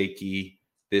pretty shaky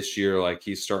this year. Like,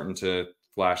 he's starting to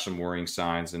flash some worrying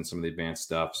signs in some of the advanced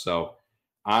stuff. So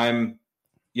I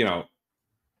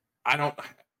don't,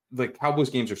 the Cowboys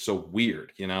games are so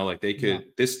weird, like they could,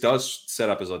 this does set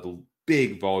up as like a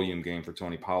big volume game for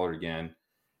Tony Pollard again.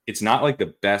 It's not like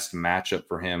the best matchup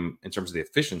for him in terms of the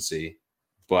efficiency,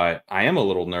 but I am a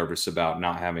little nervous about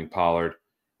not having Pollard.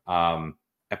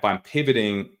 If I'm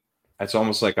pivoting, it's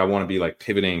almost like I want to be like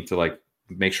pivoting to like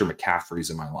make sure McCaffrey's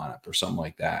in my lineup or something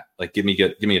like that. Like give me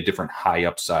a different high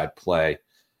upside play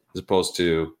as opposed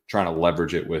to trying to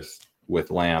leverage it with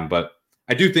Lamb. But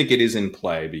I do think it is in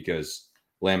play because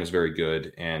Lamb is very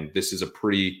good. And this is a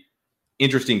pretty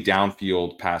interesting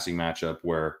downfield passing matchup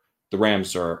where the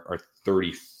Rams are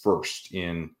 31st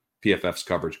in PFF's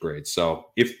coverage grade. So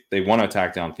if they want to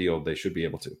attack downfield, they should be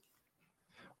able to.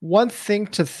 One thing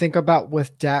to think about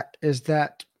with Dak is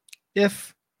that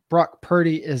if Brock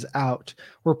Purdy is out,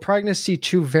 we're probably going to see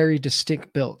two very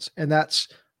distinct builds, and that's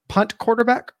punt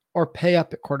quarterback or pay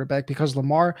up at quarterback, because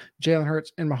Lamar, Jalen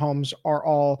Hurts, and Mahomes are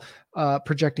all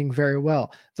projecting very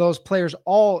well. Those players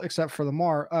all, except for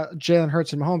Lamar, Jalen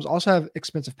Hurts and Mahomes, also have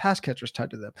expensive pass catchers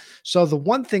tied to them. So the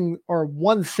one thing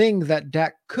that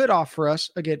Dak could offer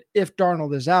us, again, if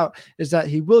Darnold is out, is that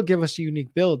he will give us a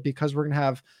unique build, because we're going to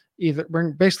have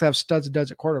basically have studs and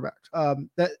duds at quarterback.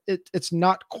 That it's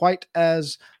not quite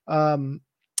as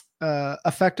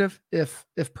effective if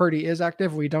Purdy is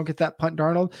active. We don't get that punt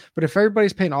Darnold, but if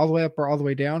everybody's paying all the way up or all the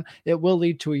way down, it will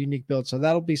lead to a unique build. So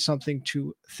that'll be something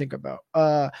to think about.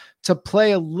 To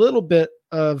play a little bit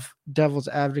of devil's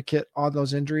advocate on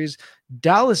those injuries,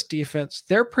 Dallas defense,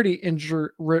 they're pretty injury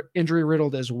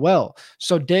riddled as well.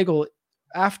 So Daigle,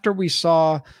 after we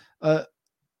saw a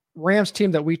Rams team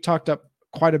that we talked up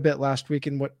quite a bit last week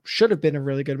in what should have been a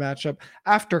really good matchup,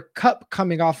 after Kupp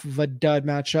coming off of a dud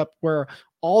matchup where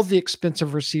all the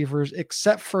expensive receivers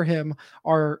except for him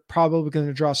are probably going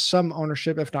to draw some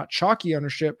ownership, if not chalky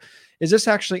ownership, is this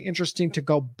actually interesting to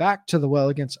go back to the well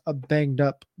against a banged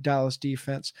up Dallas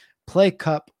defense, play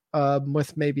Kupp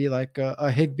with maybe like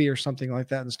a Higbee or something like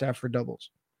that in Stafford doubles?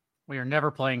 We are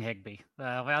never playing Higbee.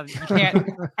 Well, you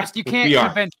can't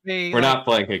convince me. We're not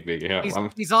playing Higbee. Yeah,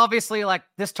 he's obviously like,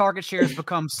 this target share has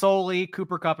become solely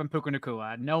Cooper Kupp and Puka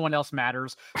Nacua. No one else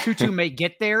matters. Tutu may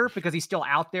get there because he's still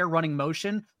out there running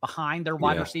motion behind their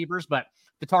wide receivers, but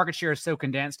the target share is so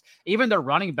condensed. Even their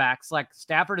running backs, like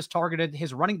Stafford has targeted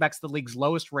his running backs the league's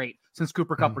lowest rate since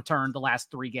Cooper Kupp returned the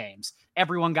last 3 games.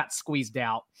 Everyone got squeezed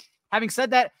out. Having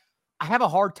said that, I have a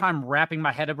hard time wrapping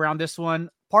my head around this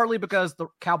one, partly because the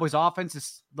Cowboys offense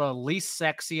is the least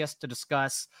sexiest to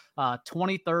discuss,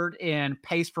 23rd in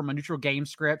pace from a neutral game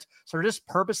script. So they're just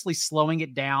purposely slowing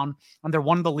it down. And they're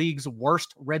one of the league's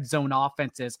worst red zone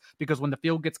offenses because when the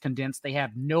field gets condensed, they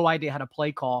have no idea how to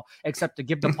play call except to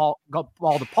give the ball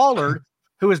to Pollard,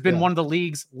 who has been one of the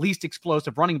league's least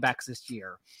explosive running backs this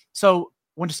year. So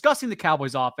when discussing the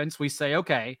Cowboys offense, we say,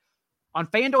 okay, on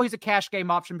FanDuel, he's a cash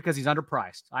game option because he's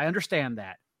underpriced. I understand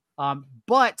that.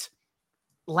 But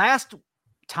last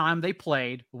time they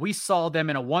played, we saw them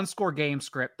in a 1-score game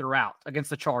script throughout against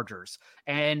the Chargers.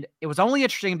 And it was only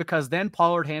interesting because then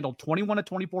Pollard handled 21 to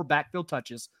 24 backfield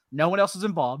touches. No one else is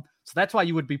involved. So that's why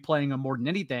you would be playing him more than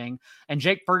anything. And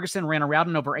Jake Ferguson ran around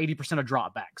in over 80% of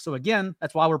dropbacks. So again,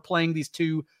 that's why we're playing these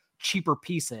 2 cheaper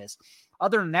pieces.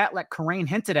 Other than that, like Karain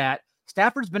hinted at,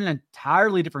 Stafford's been an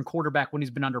entirely different quarterback when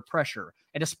he's been under pressure.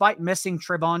 And despite missing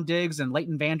Trevon Diggs and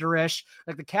Leighton Vander Esch,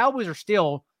 like the Cowboys are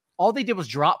still, all they did was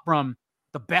drop from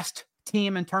the best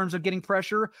team in terms of getting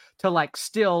pressure to like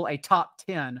still a top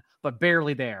 10, but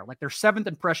barely there. Like they're 7th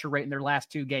in pressure rate in their last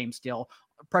 2 games still,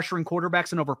 pressuring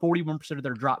quarterbacks in over 41% of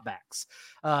their dropbacks.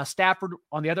 Stafford,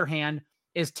 on the other hand,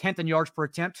 is 10th in yards per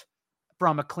attempt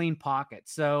from a clean pocket.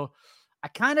 So I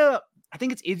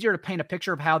think it's easier to paint a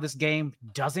picture of how this game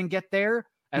doesn't get there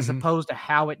as opposed to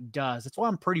how it does. That's why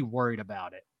I'm pretty worried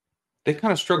about it. They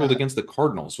kind of struggled against the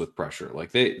Cardinals with pressure.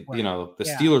 Like the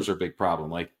Steelers are a big problem.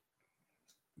 Like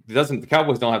the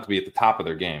Cowboys don't have to be at the top of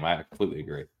their game. I completely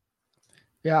agree.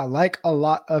 Yeah, like a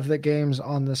lot of the games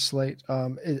on this slate,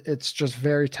 it's just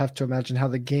very tough to imagine how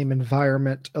the game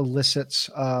environment elicits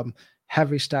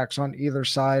heavy stacks on either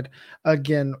side.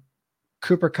 Again,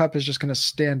 Cooper Kupp is just going to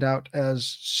stand out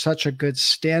as such a good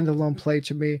standalone play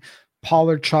to me.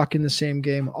 Pollard chalking the same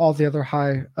game. All the other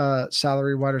high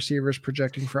salary wide receivers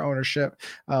projecting for ownership.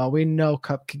 We know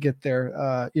Kupp could get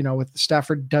there. With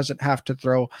Stafford doesn't have to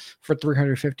throw for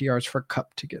 350 yards for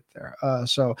Kupp to get there.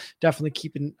 So definitely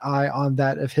keep an eye on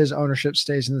that. If his ownership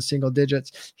stays in the single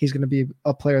digits, he's going to be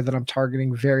a player that I'm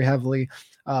targeting very heavily.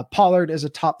 Pollard is a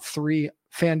top 3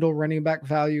 FanDuel running back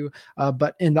value,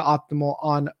 but in the optimal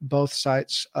on both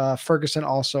sites. Ferguson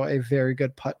also a very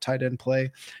good tight end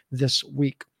play this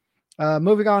week.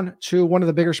 Moving on to one of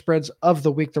the bigger spreads of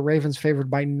the week, the Ravens favored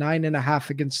by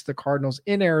 9.5 against the Cardinals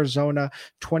in Arizona,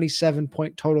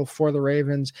 27-point total for the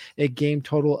Ravens, a game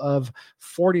total of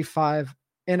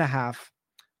 45.5.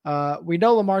 We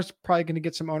know Lamar's probably going to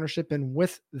get some ownership, and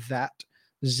with that,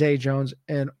 Zay Jones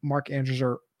and Mark Andrews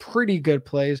are pretty good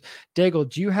plays. Daigle,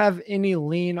 do you have any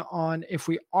lean on, if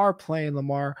we are playing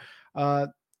Lamar,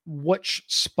 which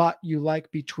spot you like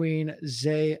between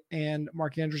Zay and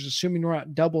Mark Andrews, assuming we're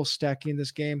not double stacking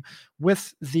this game,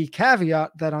 with the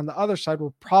caveat that on the other side,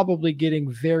 we're probably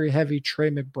getting very heavy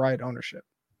Trey McBride ownership?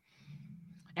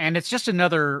 And it's just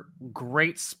another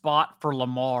great spot for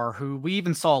Lamar, who we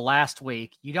even saw last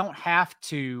week. You don't have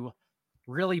to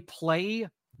really play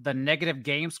the negative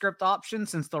game script option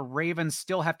since the Ravens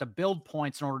still have to build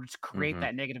points in order to create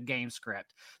that negative game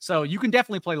script. So you can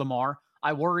definitely play Lamar.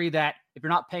 I worry that if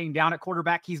you're not paying down at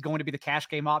quarterback, he's going to be the cash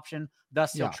game option.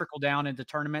 Thus, he'll trickle down into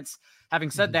tournaments. Having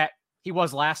said that, he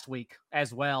was last week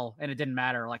as well, and it didn't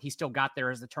matter. Like, he still got there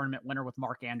as the tournament winner with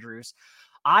Mark Andrews.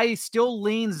 I still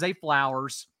lean Zay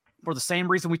Flowers for the same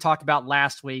reason we talked about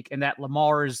last week, and that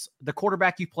Lamar is the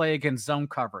quarterback you play against zone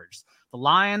coverage. The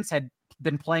Lions had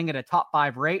been playing at a top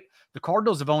 5 rate. The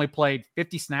Cardinals have only played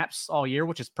 50 snaps all year,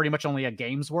 which is pretty much only a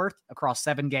game's worth across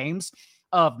 7 games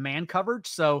of man coverage.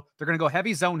 So they're going to go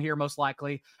heavy zone here, most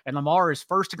likely. And Lamar is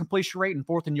first in completion rate and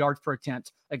 4th in yards per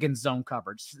attempt against zone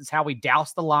coverage. This is how we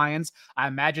douse the Lions. I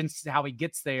imagine this is how he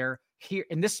gets there here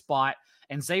in this spot.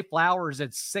 And Zay Flowers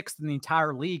is 6th in the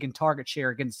entire league in target share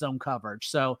against zone coverage.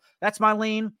 So that's my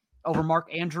lean over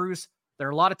Mark Andrews. There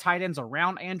are a lot of tight ends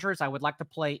around Andrews I would like to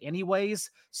play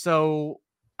anyways. So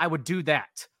I would do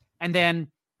that. And then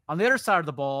on the other side of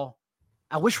the ball,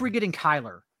 I wish we were getting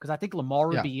Kyler, because I think Lamar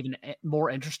would be even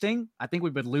more interesting. I think we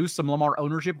would lose some Lamar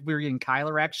ownership if we were getting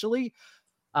Kyler, actually.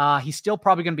 He's still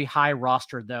probably going to be high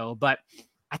rostered, though. But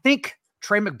I think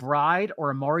Trey McBride or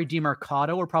Amari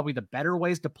DiMercado are probably the better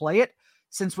ways to play it,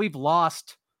 since we've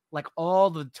lost like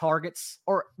all the targets,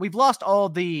 or we've lost all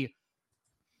the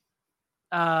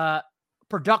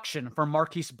production from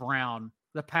Marquise Brown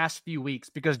the past few weeks,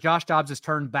 because Josh Dobbs has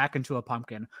turned back into a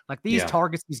pumpkin. Like, these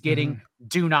targets he's getting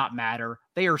do not matter.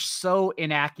 They are so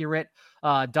inaccurate.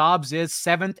 Dobbs is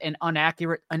 7th in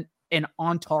inaccurate and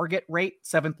on target rate,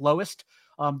 7th lowest.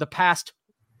 The past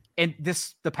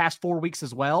 4 weeks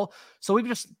as well. So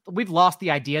we've lost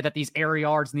the idea that these air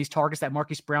yards and these targets that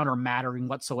Marquise Brown are mattering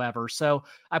whatsoever. So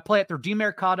I play it through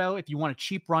DeMercado if you want a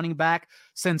cheap running back,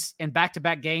 since in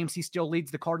back-to-back games he still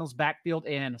leads the Cardinals backfield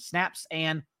in snaps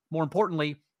and, more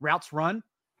importantly, routes run.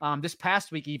 This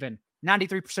past week, even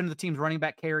 93% of the team's running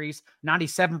back carries,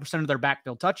 97% of their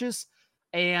backfield touches.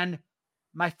 And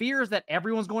my fear is that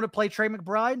everyone's going to play Trey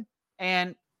McBride.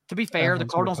 And to be fair, the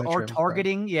Cardinals are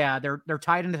targeting. Yeah, they're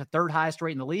tied into the 3rd highest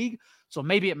rate in the league. So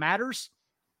maybe it matters,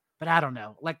 but I don't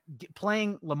know. Like,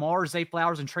 playing Lamar, Zay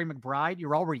Flowers, and Trey McBride,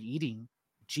 you're already eating,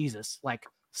 like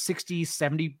 60,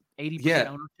 70, 80%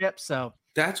 ownership. So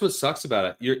that's what sucks about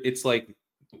it. It's like,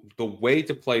 the way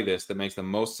to play this that makes the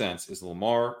most sense is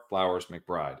Lamar, Flowers,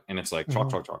 McBride. And it's like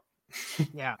chalk.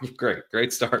 Yeah.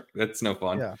 Great start. That's no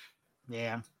fun.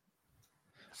 Yeah.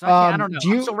 So I don't know.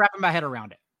 I'm still wrapping my head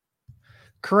around it.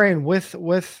 Corinne, with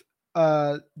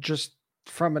just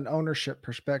from an ownership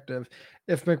perspective,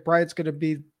 if McBride's going to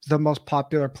be the most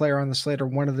popular player on the slate, or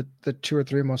one of the 2 or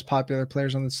 3 most popular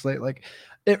players on the slate, like,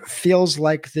 it feels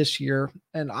like this year,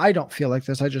 and I don't feel like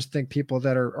this, I just think people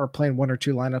that are playing 1 or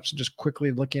 2 lineups and just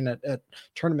quickly looking at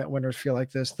tournament winners feel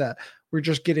like this, that we're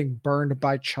just getting burned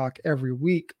by chalk every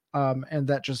week, and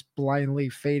that just blindly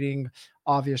fading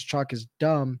obvious chalk is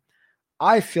dumb.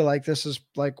 I feel like this is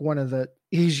like one of the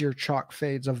easier chalk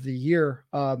fades of the year,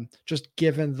 just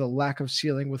given the lack of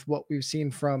ceiling with what we've seen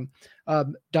from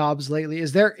Dobbs lately.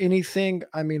 Is there anything,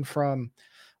 from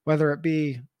whether it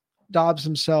be Dobbs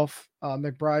himself,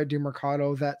 McBride,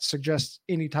 DeMercado, that suggests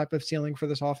any type of ceiling for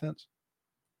this offense?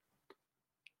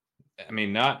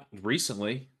 Not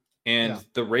recently. And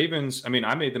the Ravens, I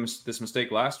made this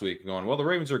mistake last week going, well, the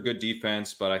Ravens are a good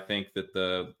defense, but I think that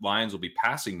the Lions will be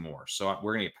passing more. So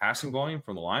we're going to get passing volume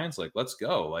from the Lions. Like, let's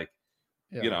go.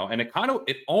 And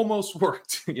it almost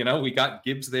worked. We got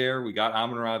Gibbs there. We got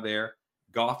Amon-Ra there.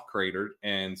 Goff cratered.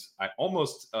 And I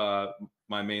almost,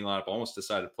 my main lineup almost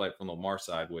decided to play it from the Lamar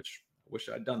side, which I wish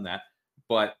I'd done that.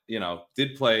 But,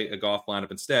 did play a Goff lineup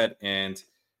instead. And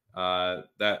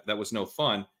that was no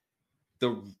fun.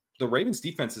 The Ravens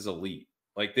defense is elite.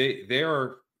 Like,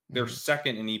 they're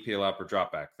 2nd in EP allowed per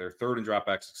dropback. They're 3rd in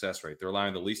dropback success rate. They're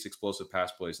allowing the least explosive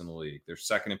pass plays in the league. They're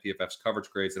 2nd in PFF's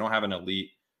coverage grades. They don't have an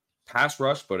elite pass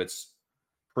rush, but it's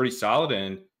pretty solid,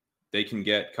 and they can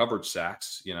get coverage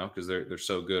sacks, because they're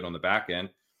so good on the back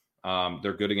end.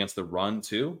 They're good against the run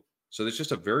too. So there's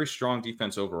just a very strong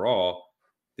defense overall.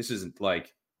 This isn't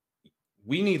like,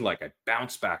 we need like a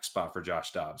bounce back spot for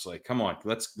Josh Dobbs. Like, come on,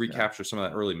 let's recapture some of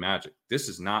that early magic. This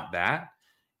is not that.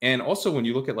 And also, when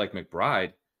you look at like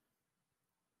McBride,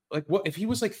 like, what if he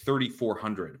was like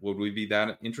 3,400? Would we be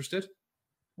that interested?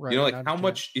 Right. How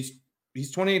much is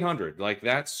he's 2,800? Like,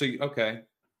 that's so okay,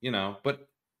 but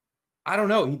I don't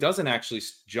know. He doesn't actually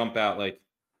jump out. Like,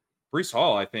 Breece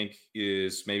Hall, I think,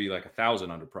 is maybe like 1,000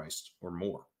 underpriced or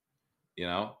more. He's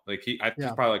probably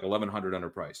like 1,100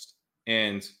 underpriced.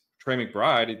 And Trey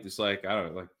McBride is like, I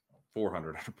don't know, like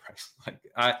 400 underpriced. Like,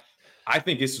 I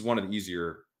think this is one of the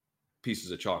easier pieces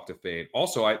of chalk to fade.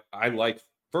 Also, I like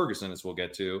Ferguson, as we'll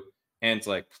get to, and it's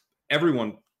like,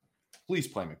 everyone, please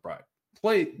play McBride.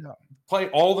 Play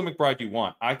all the McBride you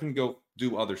want. I can go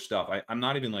do other stuff. I'm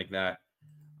not even like that.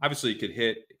 Obviously, it could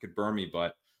hit, it could burn me,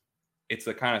 but it's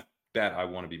the kind of bet I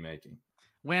want to be making.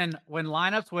 When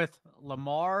lineups with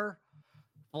Lamar,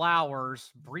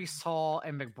 Flowers, Breece Hall,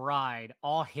 and McBride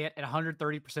all hit at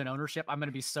 130% ownership, I'm going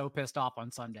to be so pissed off on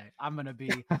Sunday. I'm going to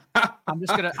join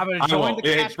the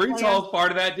cash Breece Hall's part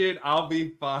of that, dude. I'll be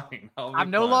fine. I'm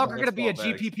no longer going to be a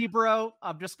GPP bro.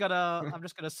 I'm just going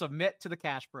to submit to the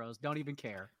cash bros. Don't even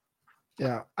care.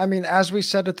 Yeah. As we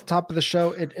said at the top of the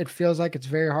show, it feels like it's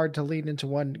very hard to lead into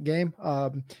one game.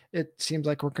 It seems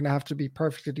like we're going to have to be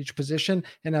perfect at each position.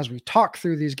 And as we talk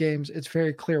through these games, it's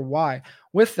very clear why.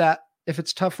 With that, if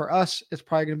it's tough for us, it's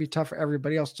probably going to be tough for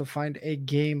everybody else to find a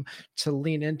game to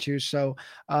lean into. So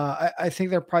I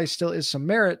think there probably still is some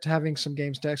merit to having some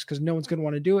game stacks, because no one's going to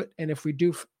want to do it. And if we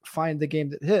do find the game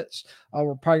that hits,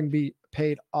 we're probably going to be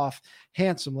paid off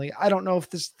handsomely. I don't know if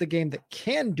this is the game that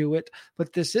can do it,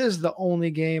 but this is the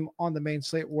only game on the main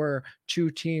slate where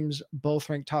 2 teams both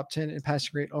rank top 10 in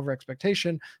passing rate over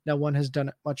expectation. Now, one has done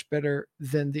it much better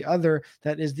than the other.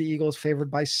 That is the Eagles, favored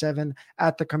by 7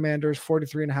 at the Commanders,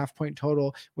 43.5 point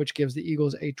total, which gives the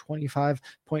Eagles a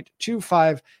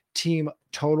 25.25 team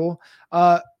total.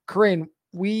 Corinne,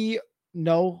 we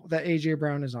know that AJ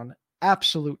Brown is on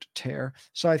absolute tear.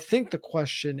 So I think the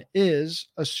question is,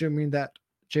 assuming that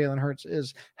Jalen Hurts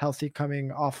is healthy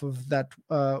coming off of that.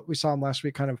 We saw him last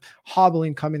week kind of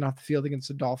hobbling coming off the field against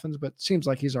the Dolphins, but seems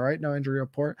like he's all right. No injury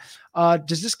report.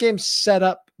 Does this game set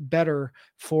up better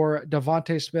for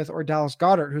Devontae Smith or Dallas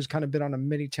Goedert, who's kind of been on a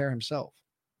mini tear himself?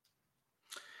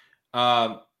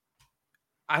 I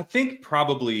think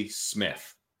probably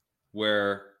Smith,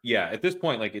 where, at this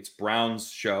point, like, it's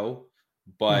Brown's show,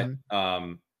 but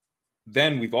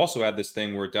then we've also had this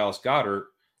thing where Dallas Goedert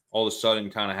all of a sudden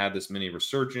kind of had this mini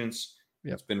resurgence.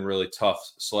 Yep. It's been really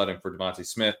tough sledding for Devontae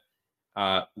Smith.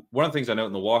 One of the things I note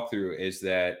in the walkthrough is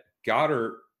that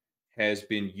Goedert has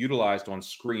been utilized on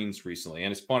screens recently.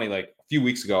 And it's funny, like a few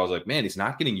weeks ago, I was like, man, he's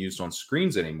not getting used on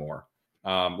screens anymore.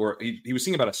 Where he was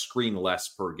seeing about a screen less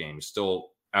per game. He's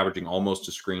still averaging almost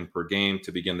a screen per game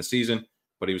to begin the season,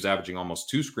 but he was averaging almost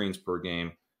 2 screens per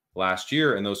game last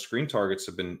year. And those screen targets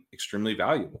have been extremely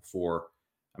valuable for,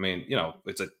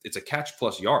 it's a catch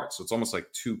plus yards. So it's almost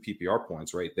like 2 PPR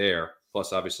points right there.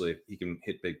 Plus, obviously, he can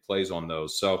hit big plays on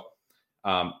those. So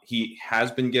he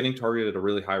has been getting targeted at a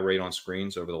really high rate on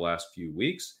screens over the last few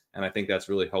weeks. And I think that's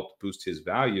really helped boost his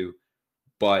value.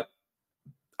 But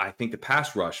I think the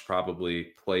pass rush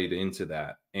probably played into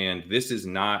that. And this is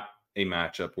not a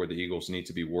matchup where the Eagles need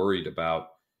to be worried about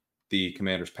the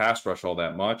Commanders' pass rush all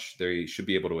that much. They should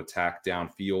be able to attack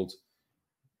downfield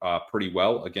pretty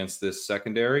well against this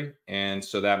secondary. And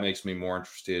so that makes me more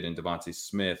interested in Devontae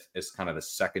Smith as kind of the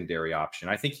secondary option.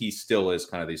 I think he still is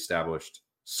kind of the established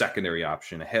secondary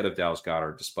option ahead of Dallas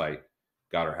Goedert, despite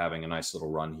Goedert having a nice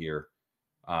little run here.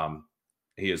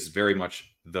 He is very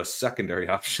much the secondary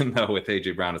option, though, with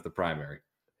A.J. Brown as the primary.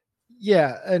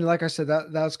 Yeah, and like I said,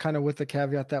 that's kind of with the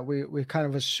caveat that we kind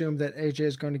of assume that AJ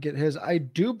is going to get his. I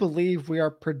do believe we are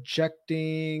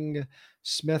projecting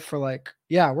Smith for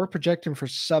we're projecting for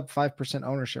sub 5%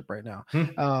 ownership right now.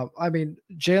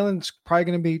 Jalen's probably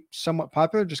going to be somewhat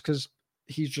popular just because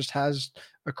he just has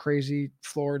a crazy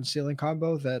floor and ceiling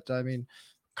combo that,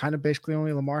 kind of basically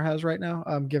only Lamar has right now,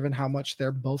 given how much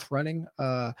they're both running.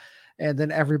 And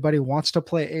then everybody wants to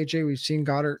play AJ. We've seen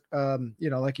Goddard,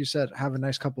 like you said, have a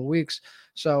nice couple of weeks.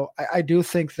 So I do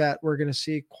think that we're going to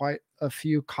see quite a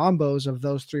few combos of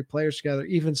those 3 players together,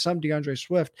 even some DeAndre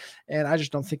Swift. And I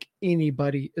just don't think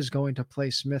anybody is going to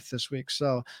play Smith this week.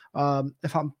 So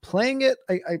if I'm playing it,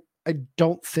 I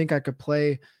don't think I could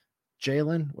play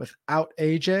Jalen without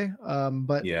AJ.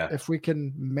 But if we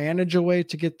can manage a way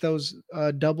to get those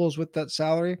doubles with that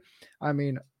salary,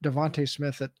 Devontae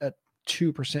Smith at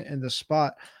 2% in this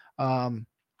spot.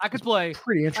 I could play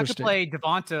pretty interesting. I could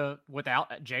play Devonta without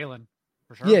Jalen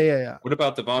for sure. Yeah. What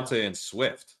about Devonta and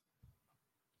Swift?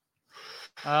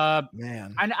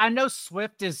 Man, I know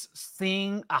Swift is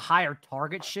seeing a higher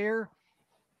target share.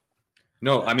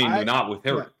 No, not with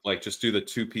her. Like, just do the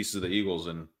 2 pieces of the Eagles,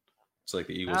 and it's like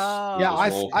the Eagles.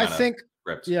 I think.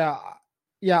 Ripped. Yeah.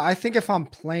 I think if I'm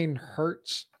playing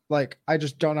Hurts, I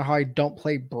just don't know how I don't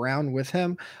play Brown with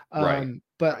him.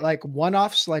 But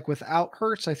one-offs, without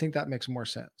Hurts, I think that makes more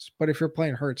sense. But if you're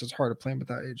playing Hurts, it's hard to play him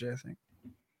without AJ, I think.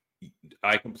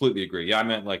 I completely agree. Yeah, I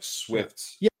meant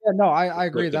Swift. Yeah, no, I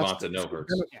agree. That's Devonta, no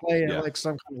Hurts. Play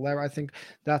some kind of lever. I think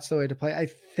that's the way to play. I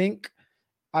think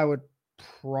I would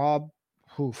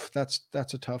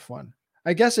that's a tough one.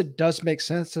 I guess it does make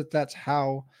sense that that's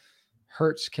how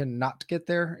Hurts cannot get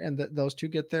there and that those 2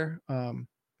 get there.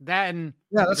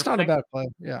 That's not a bad play.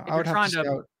 Yeah, I would have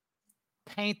to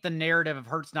paint the narrative of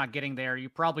Hurts not getting there. You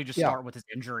probably just start with his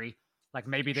injury. Like,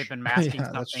 maybe they've been masking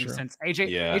something since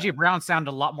AJ Brown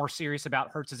sounded a lot more serious about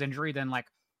Hurts' injury than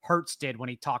Hurts did when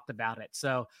he talked about it.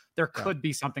 So there could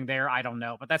be something there. I don't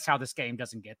know, but that's how this game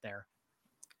doesn't get there.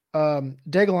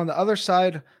 Daigle, on the other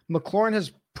side, McLaurin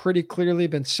has pretty clearly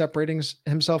been separating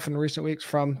himself in recent weeks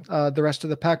from the rest of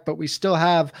the pack, but we still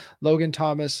have Logan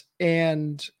Thomas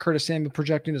and Curtis Samuel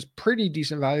projecting as pretty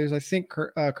decent values. I think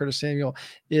Curtis Samuel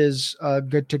is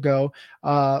good to go.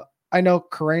 I know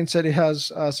Karain said he has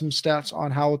some stats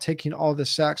on Howell taking all the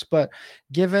sacks, but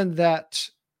given that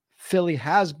Philly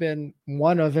has been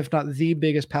one of, if not the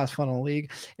biggest pass funnel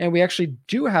league, and we actually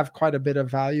do have quite a bit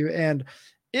of value, and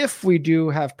if we do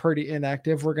have Purdy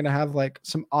inactive, we're going to have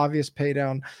some obvious pay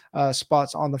down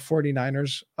spots on the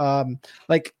 49ers.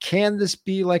 Can this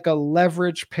be a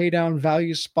leverage pay down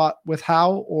value spot with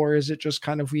Howe, or is it just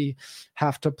kind of we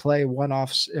have to play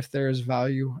one-offs if there is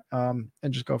value and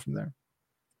just go from there?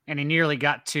 And he nearly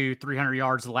got to 300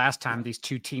 yards the last time these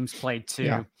 2 teams played too.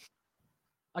 Yeah.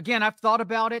 Again, I've thought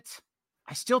about it.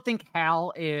 I still think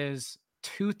Hal is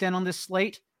too thin on this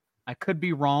slate. I could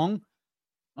be wrong.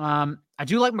 I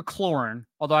do like McLaurin,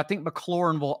 although I think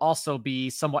McLaurin will also be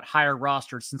somewhat higher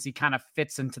rostered since he kind of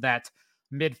fits into that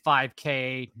mid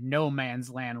 5K no man's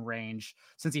land range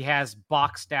since he has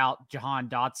boxed out Jahan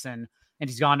Dotson and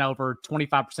he's gone over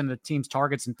 25% of the team's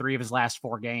targets in 3 of his last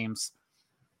 4 games.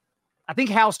 I think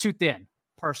Hal's too thin,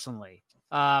 personally.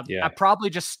 I'd probably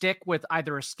just stick with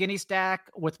either a skinny stack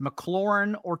with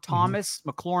McLaurin or Thomas,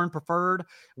 McLaurin preferred,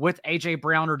 with A.J.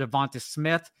 Brown or Devonta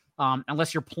Smith,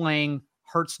 unless you're playing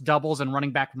Hurts doubles and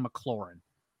running back with McLaurin.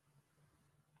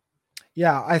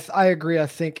 Yeah, I agree. I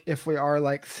think if we are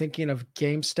like thinking of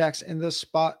game stacks in this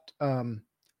spot,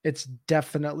 it's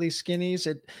definitely skinnies.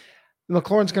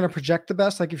 McLaurin's going to project the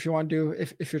best. Like if you want to do,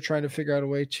 if you're trying to figure out a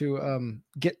way to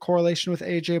get correlation with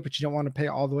AJ, but you don't want to pay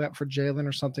all the way up for Jalen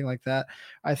or something like that,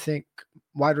 I think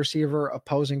wide receiver,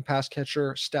 opposing pass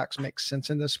catcher stacks make sense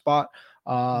in this spot.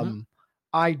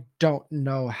 I don't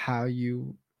know how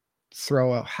you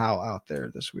throw a How out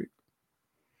there this week.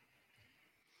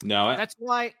 No,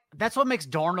 that's what makes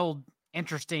Darnold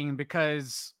interesting,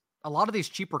 because a lot of these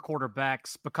cheaper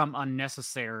quarterbacks become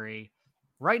unnecessary.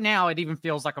 Right now, it even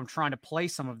feels like I'm trying to play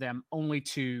some of them only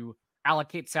to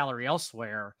allocate salary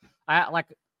elsewhere. I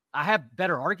have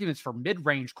better arguments for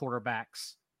mid-range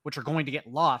quarterbacks, which are going to get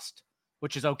lost,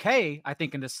 which is okay, I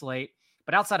think, in this slate.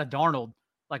 But outside of Darnold,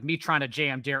 like me trying to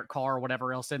jam Derek Carr or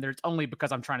whatever else in there, it's only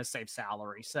because I'm trying to save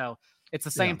salary. So it's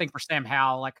the same thing for Sam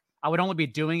Howell. Like, I would only be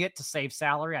doing it to save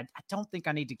salary. I don't think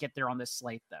I need to get there on this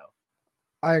slate, though.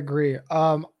 I agree.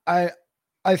 I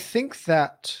think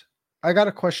that I got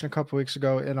a question a couple weeks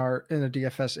ago in a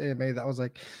DFS AMA that was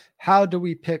like, how do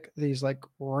we pick these like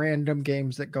random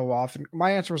games that go off? And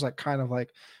my answer was like, kind of like,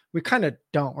 we kind of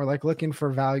don't. We're like looking for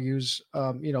values,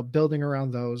 building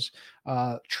around those,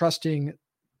 trusting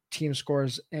team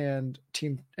scores and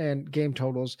game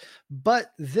totals.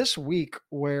 But this week,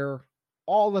 where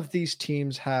all of these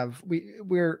teams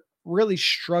we're really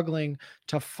struggling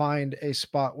to find a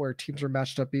spot where teams are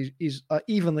matched up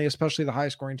evenly, especially the high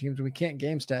scoring teams. We can't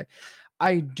game stack.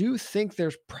 I do think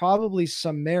there's probably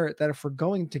some merit that if we're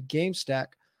going to game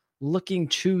stack, looking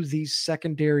to these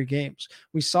secondary games.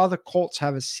 We saw the Colts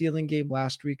have a ceiling game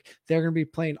last week. They're going to be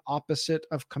playing opposite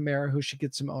of Kamara, who should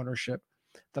get some ownership.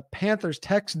 The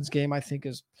Panthers-Texans game, I think,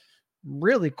 is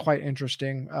really quite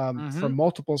interesting from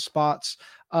multiple spots.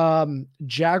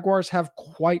 Jaguars have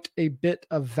quite a bit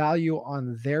of value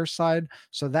on their side,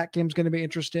 so that game's going to be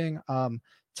interesting.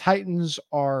 Titans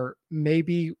are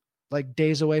maybe like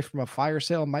days away from a fire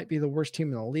sale, might be the worst team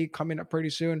in the league coming up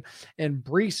pretty soon. And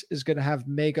Brees is going to have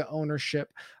mega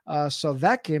ownership. So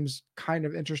that game's kind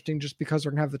of interesting just because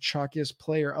they're going to have the chalkiest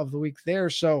player of the week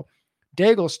there. So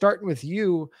Daigle, starting with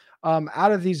you,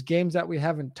 out of these games that we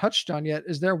haven't touched on yet,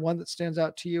 is there one that stands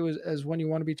out to you as one you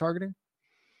want to be targeting?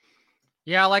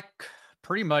 Yeah, like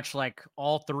pretty much like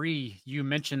all 3 you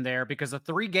mentioned there, because the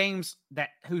 3 games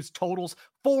whose totals,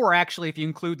 4 actually, if you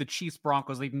include the Chiefs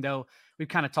Broncos, even though we've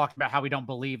kind of talked about how we don't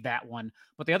believe that one.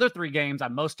 But the other 3 games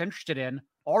I'm most interested in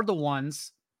are the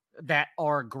ones that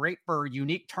are great for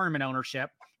unique tournament ownership,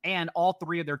 and all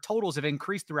 3 of their totals have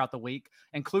increased throughout the week,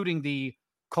 including the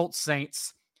Colts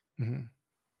Saints,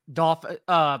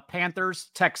 Panthers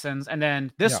Texans, and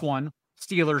then this one,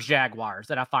 Steelers Jaguars,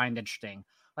 that I find interesting.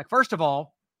 Like, first of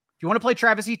all, if you want to play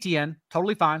Travis Etienne,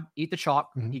 totally fine. Eat the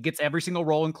chalk. He gets every single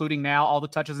roll, including now all the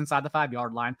touches inside the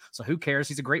 5-yard line. So who cares?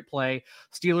 He's a great play.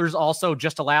 Steelers also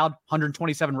just allowed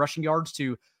 127 rushing yards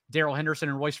to Darrell Henderson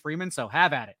and Royce Freeman. So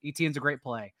have at it. Etienne's a great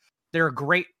play. They're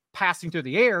great passing through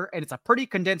the air, and it's a pretty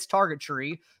condensed target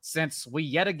tree, since we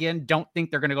yet again don't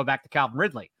think they're going to go back to Calvin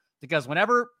Ridley, because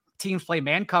whenever teams play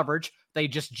man coverage, they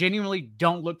just genuinely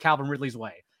don't look Calvin Ridley's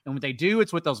way. And when they do,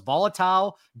 it's with those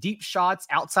volatile, deep shots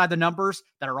outside the numbers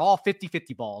that are all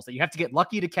 50-50 balls that you have to get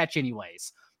lucky to catch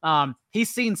anyways. He's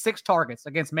seen 6 targets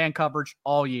against man coverage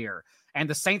all year. And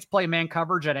the Saints play man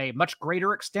coverage at a much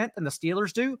greater extent than the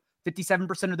Steelers do.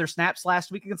 57% of their snaps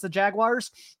last week against the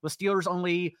Jaguars. The Steelers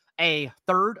only a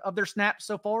third of their snaps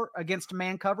so far against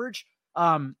man coverage.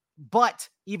 But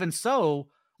even so,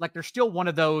 like, they're still one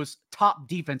of those top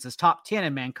defenses, top 10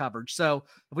 in man coverage. So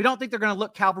if we don't think they're going to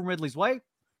look Calvin Ridley's way,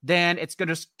 then it's going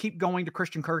to keep going to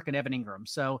Christian Kirk and Evan Ingram.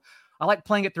 So I like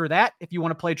playing it through that. If you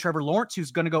want to play Trevor Lawrence,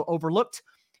 who's going to go overlooked.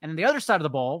 And on the other side of the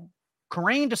ball,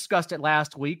 Corain discussed it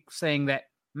last week, saying that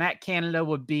Matt Canada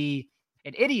would be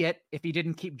an idiot if he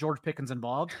didn't keep George Pickens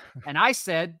involved. And I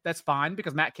said, that's fine,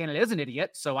 because Matt Canada is an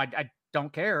idiot, so I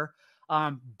don't care.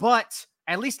 But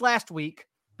at least last week,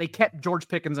 they kept George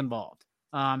Pickens involved.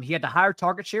 He had the higher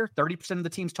target share, 30% of the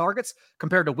team's targets,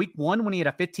 compared to week 1 when he had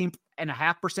a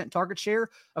 15.5% target share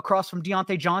across from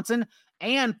Deontay Johnson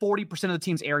and 40% of the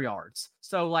team's air yards.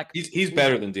 So, like, he's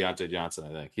better than Deontay Johnson,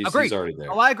 I think. He's already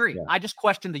there. Oh, I agree. Yeah. I just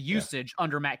questioned the usage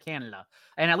under Matt Canada.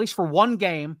 And at least for one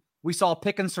game, we saw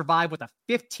Pickens survive with a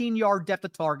 15-yard depth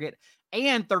of target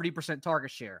and 30% target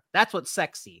share. That's what's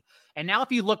sexy. And now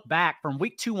if you look back from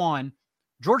week 2 on,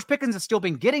 George Pickens has still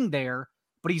been getting there,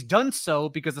 but he's done so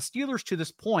because the Steelers to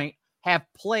this point have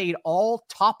played all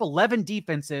top 11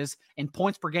 defenses in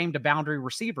points per game to boundary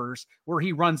receivers, where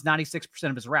he runs 96%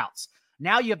 of his routes.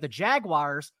 Now you have the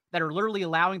Jaguars that are literally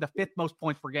allowing the 5th most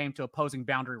points per game to opposing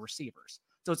boundary receivers.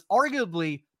 So it's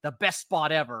arguably the best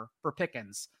spot ever for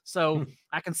Pickens. So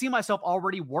I can see myself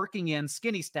already working in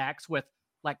skinny stacks with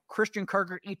like Christian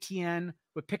Kirk, ETN,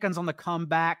 with Pickens on the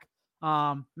comeback.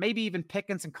 Maybe even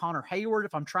Pickens and Connor Hayward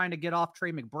if I'm trying to get off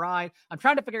Trey McBride. I'm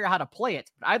trying to figure out how to play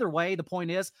it. But either way, the point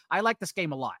is, I like this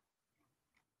game a lot.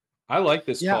 I like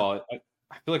this call.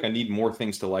 I feel like I need more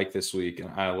things to like this week, and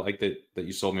I like that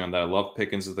you sold me on that. I love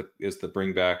Pickens as the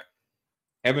bring back.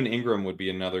 Evan Ingram would be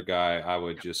another guy I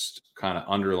would just kind of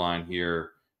underline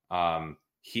here.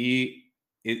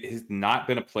 It has not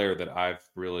been a player that I've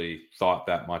really thought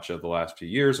that much of the last few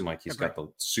years. I'm like, he's got the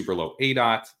super low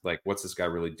ADOT. Like, what's this guy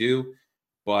really do?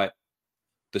 But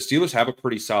the Steelers have a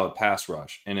pretty solid pass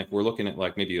rush. And if we're looking at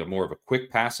like maybe more of a quick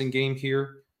passing game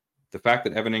here, the fact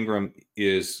that Evan Ingram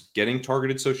is getting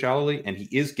targeted so shallowly and he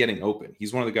is getting open.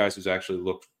 He's one of the guys who's actually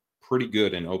looked pretty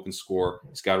good in open score.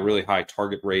 He's got a really high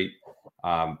target rate.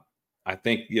 I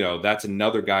think, that's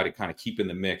another guy to kind of keep in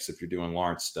the mix if you're doing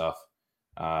Lawrence stuff.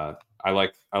 I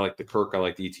like the Kirk. I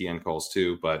like the ETN calls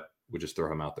too, but we just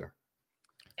throw him out there.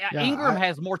 Yeah, Ingram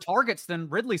has more targets than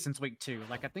Ridley since week 2.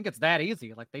 Like, I think it's that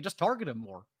easy. Like, they just target him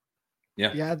more.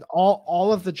 Yeah. Yeah.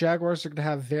 All of the Jaguars are going to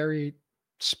have very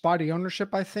spotty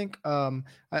ownership, I think.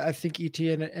 I think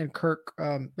ETN and Kirk,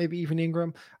 maybe even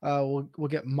Ingram, will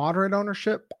get moderate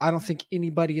ownership. I don't think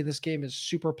anybody in this game is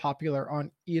super popular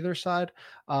on either side.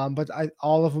 But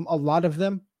a lot of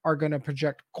them are going to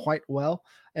project quite well.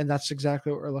 And that's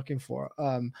exactly what we're looking for.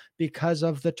 Because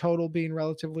of the total being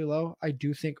relatively low, I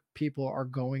do think people are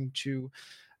going to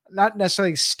not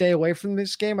necessarily stay away from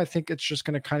this game. I think it's just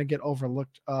going to kind of get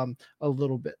overlooked a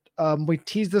little bit. We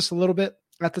teased this a little bit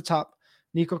at the top.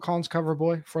 Nico Collins cover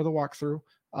boy for the walkthrough.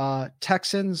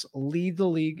 Texans lead the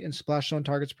league in splash zone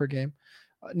targets per game.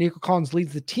 Nico Collins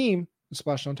leads the team in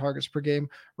splash zone targets per game,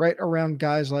 right around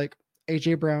guys like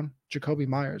A.J. Brown, Jacoby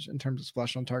Myers in terms of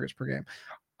splash zone targets per game.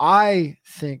 I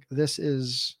think this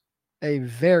is a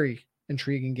very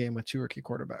intriguing game with 2 rookie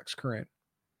quarterbacks. Correct.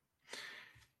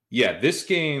 Yeah, this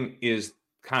game is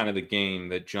kind of the game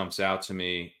that jumps out to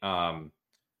me.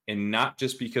 And not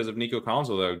just because of Nico Collins,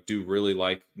 although I do really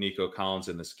like Nico Collins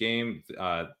in this game.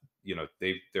 They're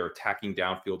attacking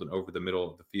downfield and over the middle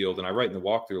of the field. And I write in the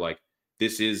walkthrough, like,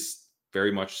 this is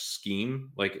very much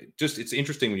scheme. Like, just, it's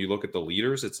interesting when you look at the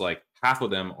leaders, it's like half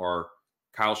of them are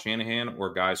Kyle Shanahan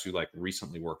or guys who like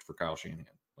recently worked for Kyle Shanahan.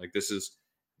 Like, this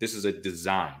is a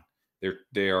design.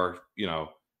 They are,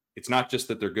 it's not just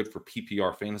that they're good for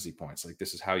PPR fantasy points. Like,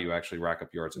 this is how you actually rack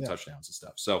up yards and touchdowns and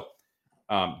stuff. So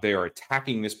they are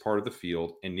attacking this part of the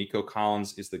field, and Nico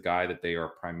Collins is the guy that they are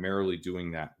primarily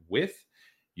doing that with.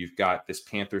 You've got this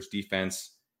Panthers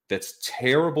defense that's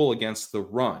terrible against the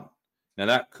run. Now,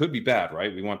 that could be bad,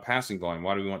 right? We want passing volume.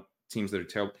 Why do we want teams that are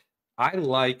terrible? I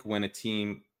like when a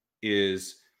team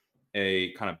is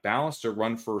a kind of balanced or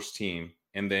run-first team,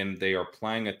 and then they are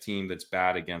playing a team that's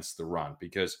bad against the run,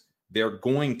 because they're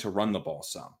going to run the ball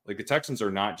some. Like, the Texans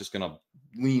are not just going to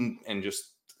lean and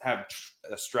just have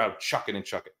a Stroud chuck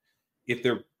it. If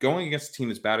they're going against a team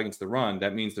that's bad against the run,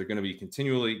 that means they're going to be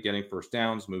continually getting first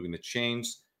downs, moving the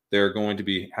chains. They're going to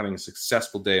be having a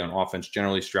successful day on offense.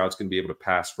 Generally, Stroud's going to be able to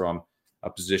pass from a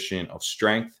position of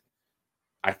strength.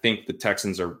 I think the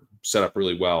Texans are set up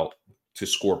really well to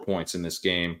score points in this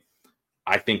game.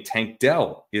 I think Tank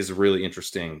Dell is a really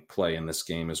interesting play in this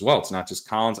game as well. It's not just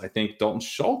Collins. I think Dalton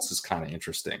Schultz is kind of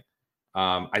interesting.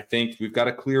 I think we've got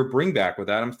a clear bring back with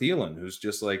Adam Thielen, who's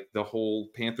just like the whole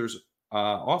Panthers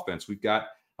offense. We've got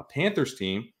a Panthers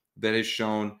team that has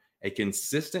shown a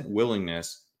consistent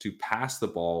willingness to pass the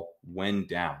ball when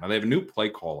down. Now, they have a new play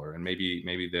caller, and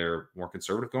maybe they're more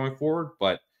conservative going forward,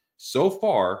 but so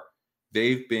far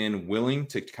they've been willing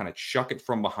to kind of chuck it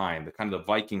from behind, the kind of the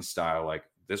Viking style, like,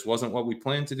 this wasn't what we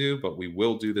planned to do, but we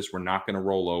will do this. We're not going to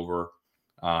roll over.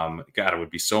 God, it would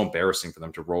be so embarrassing for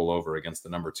them to roll over against the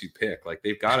number 2 pick. Like,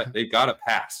 they've got to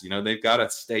pass, they've got to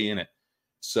stay in it.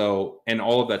 So, and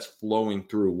all of that's flowing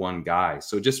through one guy.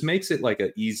 So it just makes it like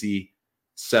an easy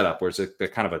setup where it's a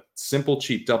kind of a simple,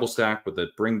 cheap double stack with a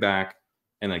bring back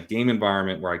and a game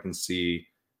environment where I can see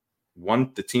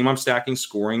the team I'm stacking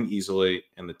scoring easily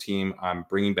and the team I'm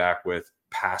bringing back with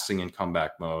passing in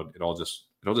comeback mode. It all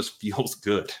just feels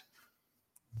good.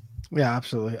 Yeah,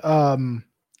 absolutely. We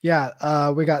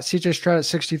got CJ Stroud at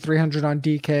 6,300 on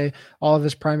DK. All of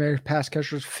his primary pass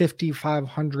catchers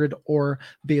 5,500 or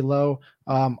below.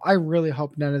 I really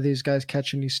hope none of these guys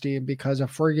catch any steam, because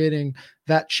if we're getting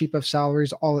that cheap of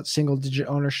salaries, all at single digit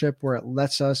ownership, where it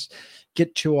lets us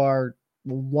get to our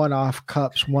one-off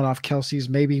Cups, one-off Kelseys,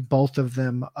 maybe both of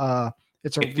them.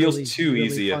 It feels really, too really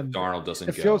easy fun. if Darnold doesn't go.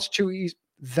 It feels too easy.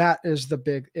 That is the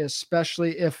big,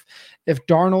 especially if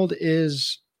Darnold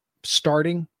is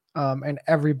starting and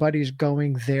everybody's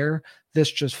going there.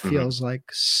 This just feels like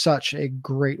such a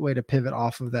great way to pivot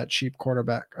off of that cheap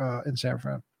quarterback in San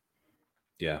Fran.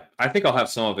 Yeah, I think I'll have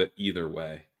some of it either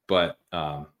way, but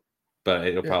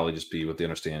it'll probably just be with the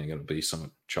understanding it'll be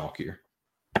somewhat chalkier.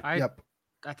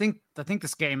 I think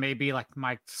this game may be like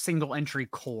my single entry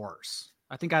course.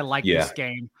 I think I like this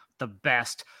game the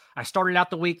best. I started out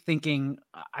the week thinking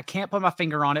I can't put my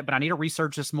finger on it, but I need to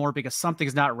research this more because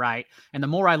something's not right. And the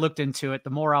more I looked into it, the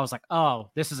more I was like, oh,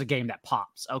 this is a game that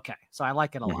pops. Okay. So I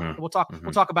like it a lot. We'll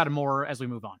talk about it more as we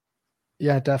move on.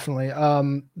 Yeah, definitely.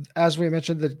 As we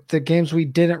mentioned, the games we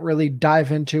didn't really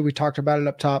dive into, we talked about it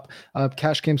up top.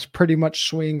 Cash games pretty much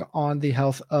swing on the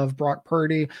health of Brock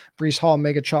Purdy. Breece Hall,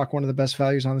 Mega Chalk, one of the best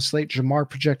values on the slate. Jamar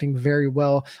projecting very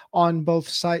well on both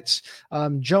sites.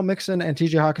 Joe Mixon and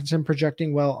TJ Hawkinson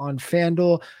projecting well on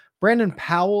FanDuel. Brandon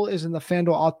Powell is in the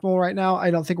FanDuel optimal right now. I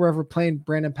don't think we're ever playing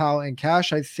Brandon Powell in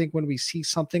cash. I think when we see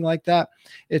something like that,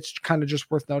 it's kind of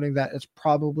just worth noting that it's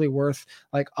probably worth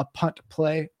like a punt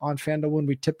play on FanDuel when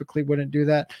we typically wouldn't do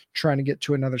that, trying to get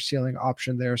to another ceiling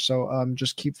option there. So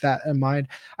just keep that in mind.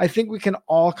 I think we can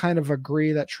all kind of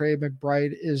agree that Trey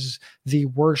McBride is the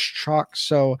worst chalk.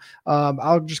 So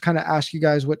I'll just kind of ask you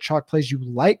guys what chalk plays you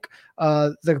like.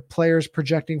 The players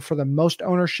projecting for the most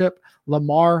ownership: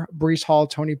 Lamar, Breece Hall,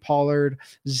 Tony Pollard,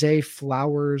 Zay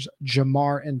Flowers,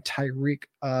 Jamar, and Tyreek.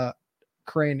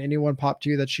 Crane, anyone pop to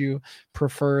you that you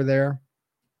prefer there?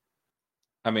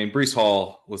 I mean, Breece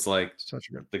Hall was like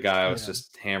the guy I was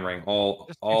just hammering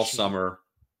all summer.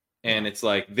 And it's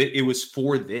like, it was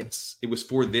for this. It was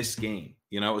for this game.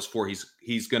 You know, it was for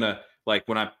he's going to, like,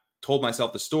 when I told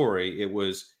myself the story, it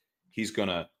was he's going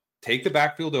to take the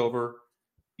backfield over,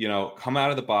 you know, come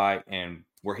out of the bye, and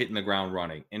we're hitting the ground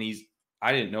running. And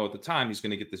I didn't know at the time he's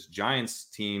going to get this Giants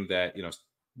team that, you know, is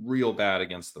real bad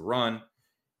against the run.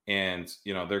 And,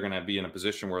 you know, they're going to be in a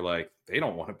position where, like, they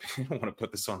don't want to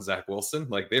put this on Zach Wilson.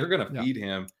 Like, they're going to feed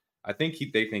him. I think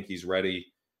they think he's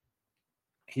ready.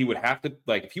 He would have to,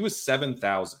 like, if he was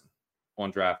 7,000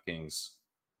 on DraftKings,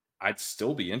 I'd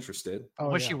still be interested. I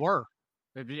wish you were.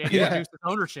 Reduce the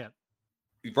ownership.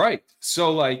 Right.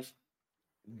 So, like,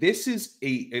 this is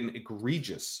an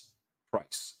egregious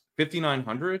price.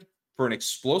 5,900 for an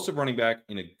explosive running back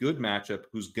in a good matchup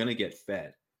who's going to get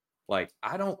fed. Like,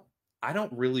 I don't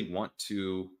really want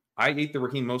to. I ate the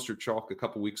Raheem Mostert chalk a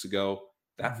couple weeks ago.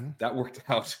 That worked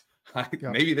out.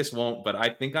 Maybe this won't, but I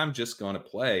think I'm just going to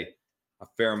play a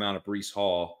fair amount of Breece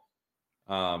Hall.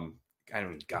 I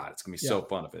mean, God, it's gonna be so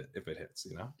fun if it hits,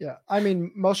 you know? Yeah. I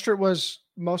mean, Mostert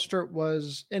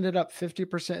was ended up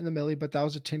 50% in the millie, but that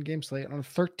was a 10-game slate. On a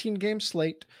 13-game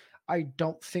slate, I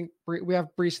don't think we have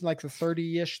Breece in like the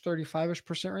 30-ish,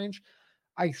 35-ish% range.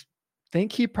 I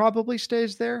think he probably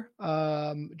stays there.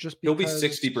 Just he'll be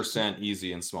 60%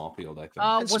 easy in small field, I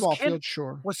think. In small field,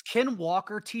 sure. Was Ken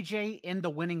Walker, TJ, in the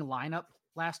winning lineup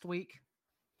last week?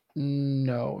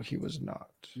 No, he was not.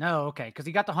 No, okay, because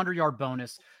he got the 100-yard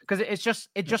bonus. Because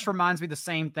it just reminds me the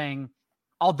same thing.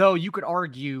 Although you could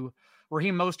argue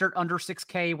Raheem Mostert under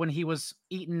 6K when he was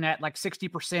eating at like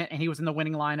 60% and he was in the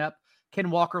winning lineup. Ken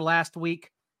Walker last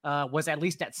week was at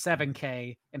least at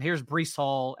 7K. And here's Breece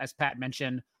Hall, as Pat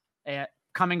mentioned,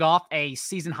 coming off a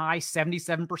season high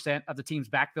 77% of the team's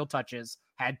backfield touches,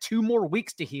 had 2 more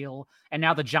weeks to heal, and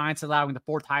now the Giants allowing the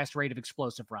 4th highest rate of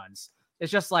explosive runs.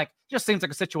 It's just seems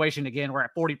like a situation again where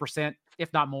at 40%,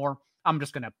 if not more, I'm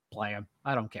just going to play him.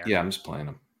 I don't care. Yeah, I'm just playing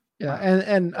him. Yeah.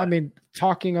 And I mean,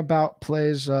 talking about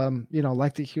plays,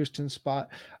 like the Houston spot,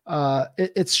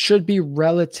 it should be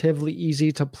relatively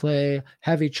easy to play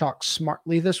heavy chalk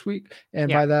smartly this week.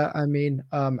 And by that, I mean,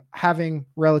 having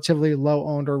relatively low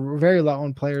owned or very low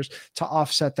owned players to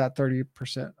offset that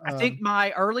 30%. I think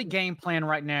my early game plan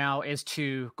right now is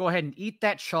to go ahead and eat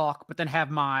that chalk, but then have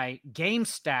my game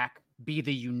stack be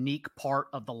the unique part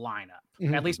of the lineup.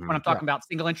 At least when I'm talking about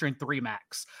single entry and 3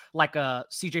 max, like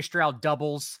CJ Stroud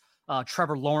doubles,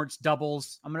 Trevor Lawrence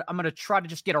doubles. I'm gonna try to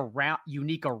just get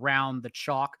unique around the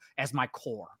chalk as my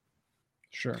core.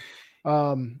 Sure.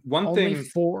 One thing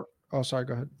oh, sorry,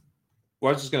 go ahead. Well,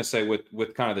 I was just gonna say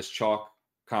with kind of this chalk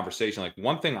conversation, like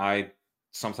one thing I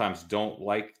sometimes don't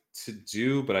like to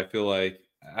do, but I feel like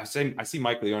I see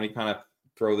Mike Leone kind of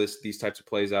throw these types of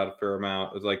plays out a fair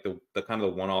amount. It's like the kind of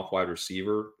the one-off wide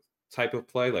receiver type of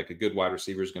play. Like a good wide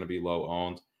receiver is going to be low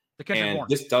owned. And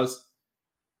this does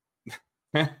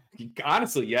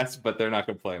honestly, yes, but they're not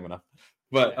going to play him enough.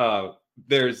 But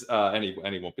there's any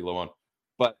won't be low owned.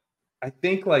 But I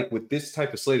think like with this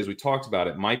type of slate, as we talked about,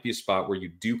 it might be a spot where you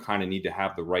do kind of need to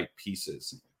have the right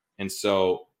pieces. And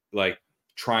so like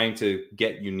trying to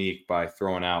get unique by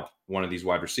throwing out one of these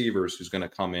wide receivers who's going to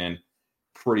come in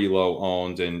pretty low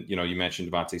owned. And, you know, you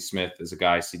mentioned Devontae Smith as a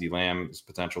guy, CD Lamb is a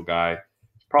potential guy.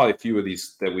 Probably a few of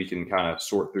these that we can kind of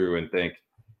sort through and think.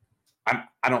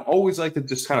 I don't always like to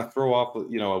just kind of throw off,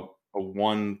 you know, a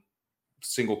one-off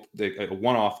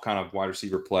kind of wide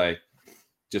receiver play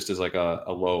just as like a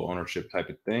low ownership type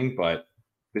of thing. But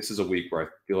this is a week where I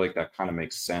feel like that kind of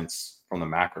makes sense from the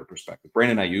macro perspective.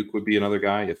 Brandon Ayuk would be another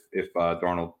guy if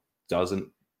Darnold doesn't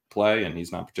play and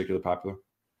he's not particularly popular.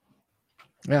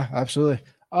 Yeah, absolutely.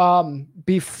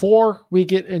 Before we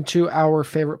get into our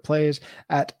favorite plays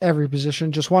at every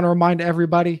position, just want to remind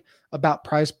everybody about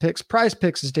Prize Picks. Prize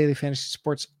Picks is daily fantasy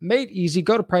sports made easy.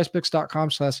 Go to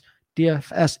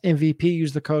prizepicks.com/DFS MVP.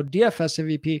 Use the code DFS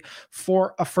MVP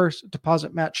for a first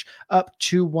deposit match up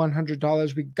to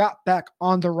 $100. We got back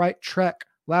on the right track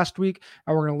last week,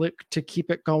 and we're going to look to keep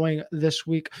it going this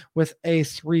week with a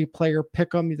 3-player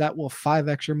pick'em that will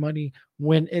 5x your money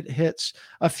when it hits.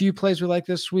 A few plays we like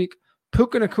this week.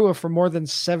 Puka Nacua for more than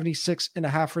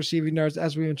 76.5 receiving yards.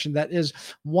 As we mentioned, that is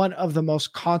one of the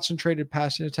most concentrated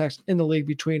passing attacks in the league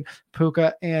between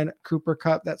Puka and Cooper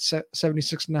Kupp. That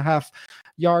 76.5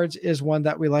 yards is one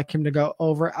that we like him to go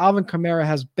over. Alvin Kamara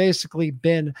has basically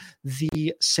been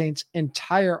the Saints'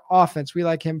 entire offense. We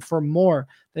like him for more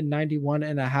than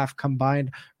 91.5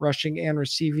 combined rushing and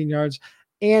receiving yards.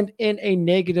 And in a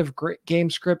negative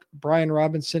game script, Brian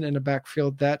Robinson in a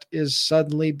backfield that is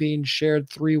suddenly being shared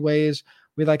 3 ways.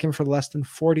 We like him for less than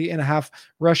 40.5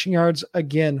 rushing yards.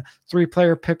 Again,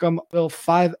 3-player pick'em will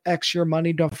 5x your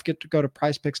money. Don't forget to go to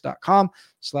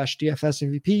prizepicks.com/DFS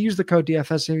MVP. Use the code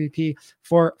DFS MVP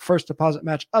for first deposit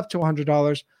match up to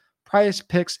 $100. Prize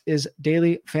Picks is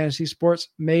daily fantasy sports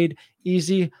made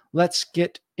easy. Let's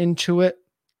get into it.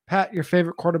 Pat, your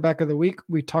favorite quarterback of the week.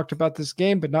 We talked about this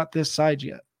game, but not this side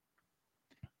yet.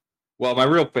 Well, my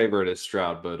real favorite is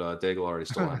Stroud, but Daigle already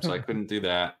stole him, so I couldn't do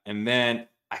that. And then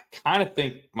I kind of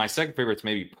think my second favorite is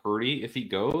maybe Purdy if he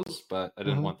goes, but I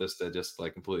didn't want this to just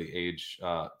like completely age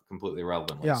completely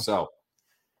irrelevantly. Yeah. So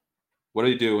what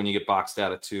do when you get boxed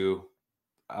out of 2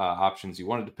 options you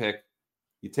wanted to pick?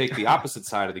 You take the opposite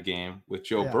side of the game with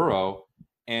Joe Burrow,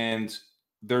 and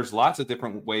there's lots of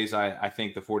different ways I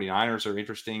think the 49ers are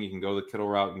interesting. You can go the Kittle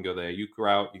route, you can go the Ayuk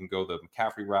route, you can go the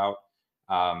McCaffrey route.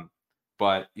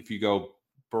 But if you go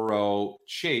Burrow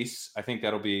Chase, I think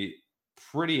that'll be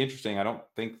pretty interesting. I don't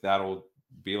think that'll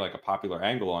be like a popular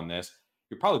angle on this.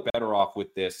 You're probably better off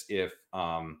with this if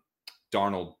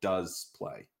Darnold does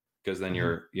play, because then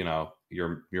you're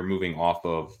moving off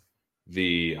of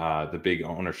the big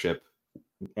ownership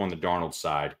on the Darnold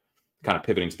side, kind of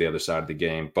pivoting to the other side of the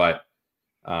game. But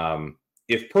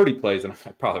if Purdy plays, then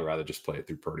I'd probably rather just play it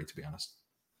through Purdy, to be honest.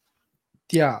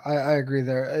 Yeah, I agree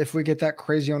there. If we get that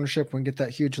crazy ownership, we can get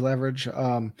that huge leverage.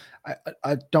 I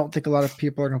don't think a lot of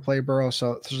people are going to play Burrow,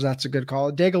 so that's a good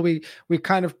call. Daigle, we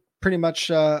kind of pretty much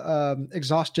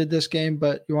exhausted this game,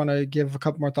 but you want to give a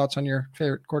couple more thoughts on your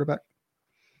favorite quarterback?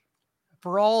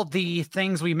 For all the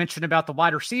things we mentioned about the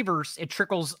wide receivers, it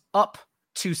trickles up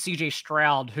to CJ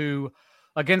Stroud, who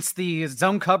against the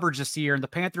zone coverage this year, and the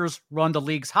Panthers run the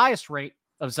league's highest rate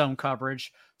of zone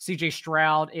coverage. CJ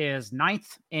Stroud is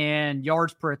 9th in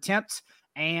yards per attempt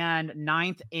and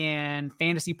 9th in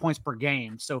fantasy points per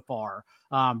game so far.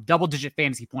 Double-digit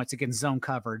fantasy points against zone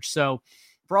coverage. So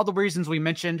for all the reasons we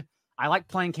mentioned, I like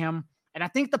playing him. And I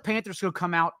think the Panthers will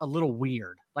come out a little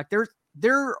weird. Like there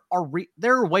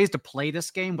are ways to play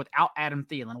this game without Adam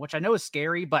Thielen, which I know is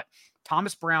scary, but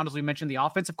Thomas Brown, as we mentioned, the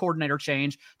offensive coordinator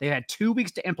change, they had 2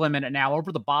 weeks to implement it now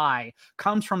over the bye,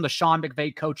 comes from the Sean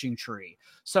McVay coaching tree.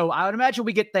 So I would imagine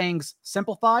we get things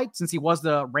simplified since he was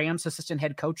the Rams assistant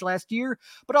head coach last year,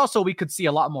 but also we could see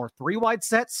a lot more 3-wide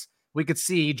sets. We could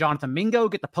see Jonathan Mingo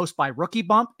get the post-by rookie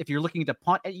bump if you're looking to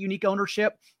punt at unique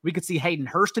ownership. We could see Hayden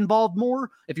Hurst involved more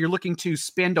if you're looking to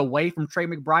spend away from Trey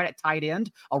McBride at tight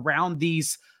end around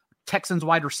these Texans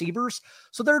wide receivers.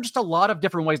 So there are just a lot of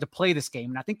different ways to play this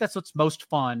game. And I think that's what's most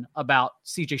fun about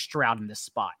CJ Stroud in this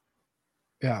spot.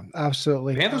 Yeah,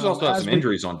 absolutely. Panthers also have some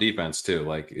injuries on defense too.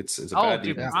 Like it's a bad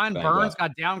defense. Brian Burns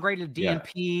got downgraded to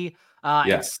DNP.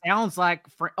 It sounds like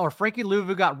Frankie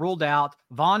Louvu got ruled out.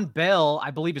 Von Bell, I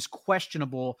believe, is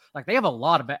questionable. Like they have a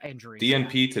lot of injuries.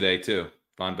 DNP today too.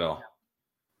 Von Bell.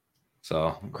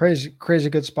 So crazy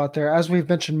good spot there. As we've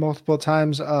mentioned multiple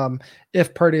times,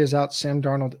 if Purdy is out, Sam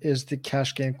Darnold is the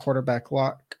cash game quarterback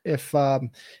lock. If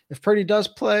Purdy does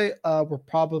play, we're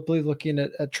probably looking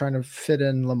at trying to fit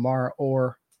in Lamar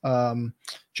or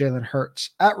Jalen Hurts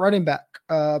at running back.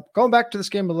 Going back to this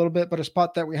game a little bit, but a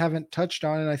spot that we haven't touched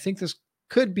on, and I think this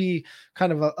could be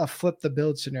kind of a flip the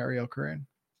build scenario, Corinne.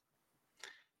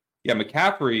 Yeah,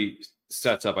 McCaffrey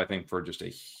sets up, I think, for just a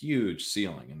huge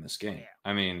ceiling in this game.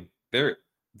 I mean,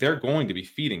 they're going to be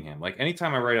feeding him. Like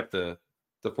anytime I write up the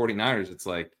 49ers, it's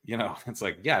like,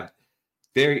 yeah,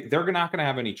 they're not going to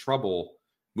have any trouble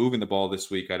moving the ball this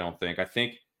week. I don't think. I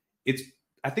think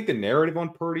the narrative on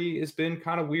Purdy has been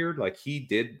kind of weird. Like he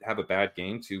did have a bad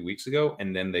game 2 weeks ago,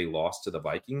 and then they lost to the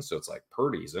Vikings. So it's like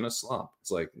Purdy's in a slump.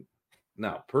 It's like,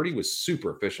 no, Purdy was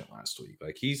super efficient last week.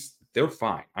 Like they're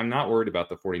fine. I'm not worried about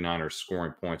the 49ers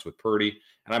scoring points with Purdy,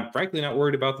 and I'm frankly not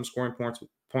worried about them scoring points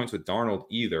with Darnold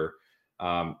either.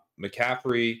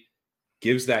 McCaffrey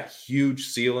gives that huge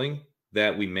ceiling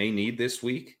that we may need this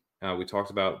week. We talked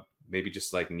about maybe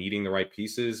just like needing the right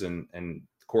pieces and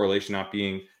correlation not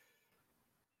being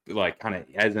like kind of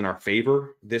as in our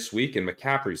favor this week. And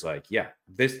McCaffrey's like,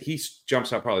 he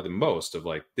jumps out probably the most of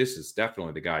like, this is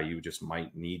definitely the guy you just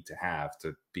might need to have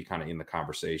to be kind of in the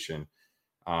conversation.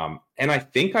 And I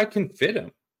think I can fit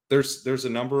him. There's a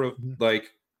number of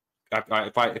like,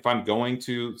 if I'm going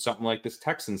to something like this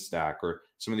Texan stack or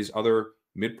some of these other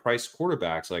mid-price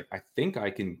quarterbacks, like I think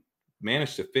I can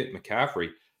manage to fit McCaffrey.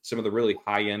 Some of the really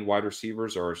high-end wide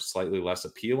receivers are slightly less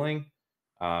appealing.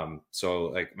 So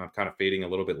like I'm kind of fading a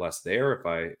little bit less there if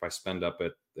I spend up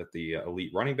at the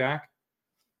elite running back.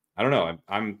 I don't know.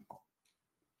 I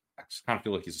just kind of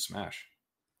feel like he's a smash.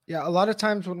 Yeah, a lot of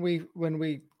times when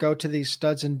we go to these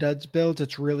studs and duds builds,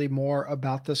 it's really more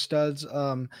about the studs.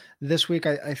 This week,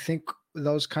 I think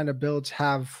those kind of builds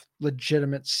have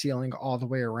legitimate ceiling all the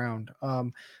way around.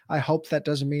 I hope that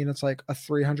doesn't mean it's like a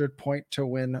 300 point to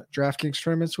win DraftKings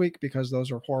tournaments week, because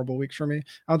those are horrible weeks for me.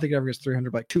 I don't think it ever gets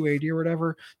 300, like 280 or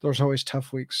whatever. Those are always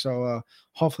tough weeks. So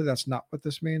hopefully that's not what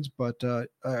this means, but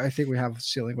I think we have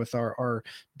ceiling with our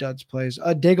duds plays.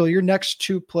 Daigle, your next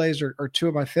two plays are two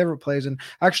of my favorite plays, and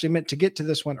I actually meant to get to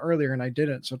this one earlier and I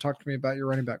didn't. So talk to me about your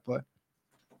running back play.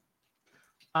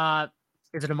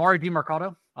 Is it Amari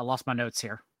DiMercado? I lost my notes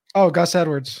here. Oh, Gus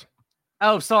Edwards.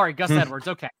 Oh, sorry, Gus Edwards.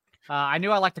 Okay. I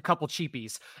knew I liked a couple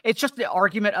cheapies. It's just the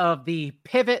argument of the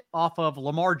pivot off of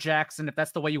Lamar Jackson, if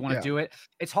that's the way you want to do it.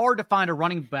 It's hard to find a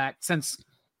running back since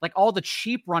like all the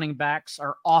cheap running backs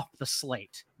are off the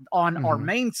slate. On our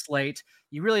main slate,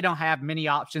 you really don't have many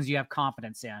options you have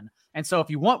confidence in. And so if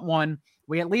you want one,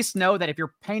 we at least know that if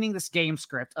you're painting this game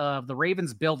script of the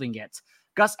Ravens building it,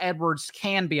 Gus Edwards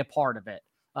can be a part of it.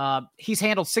 He's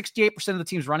handled 68% of the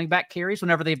team's running back carries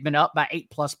whenever they've been up by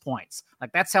 8+ points.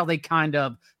 Like that's how they kind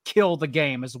of kill the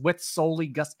game, is with solely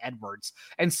Gus Edwards.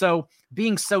 And so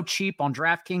being so cheap on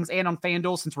DraftKings and on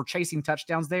FanDuel, since we're chasing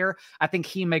touchdowns there, I think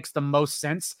he makes the most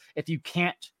sense if you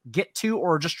can't get to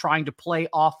or just trying to play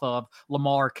off of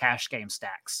Lamar cash game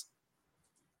stacks.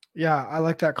 Yeah, I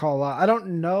like that call a lot. I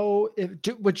don't know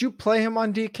would you play him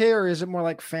on DK, or is it more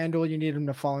like FanDuel, you need him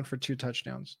to fall in for 2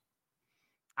 touchdowns?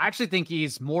 I actually think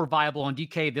he's more viable on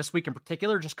DK this week in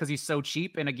particular, just because he's so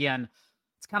cheap. And again,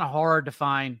 it's kind of hard to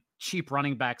find cheap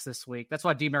running backs this week. That's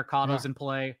why DiMercado's in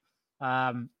play.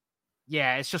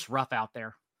 It's just rough out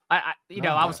there. I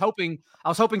was hoping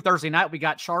Thursday night we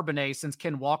got Charbonnet, since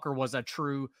Ken Walker was a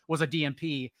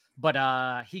DNP,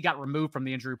 but he got removed from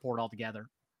the injury report altogether.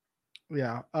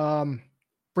 Yeah.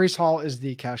 Breece Hall is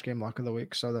the cash game lock of the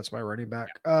week, so that's my running back.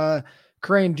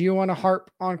 Crane, do you want to harp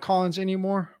on Collins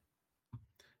anymore?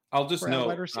 I'll just note,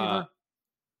 I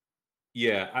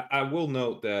will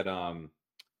note that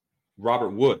Robert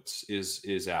Woods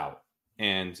is out,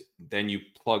 and then you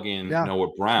plug in Noah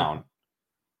Brown,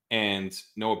 and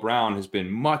Noah Brown has been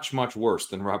much, much worse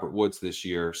than Robert Woods this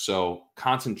year. So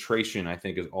concentration, I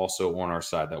think, is also on our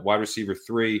side. That wide receiver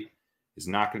 3 is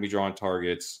not going to be drawing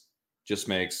targets, just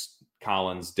makes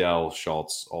Collins, Dell,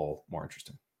 Schultz all more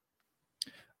interesting.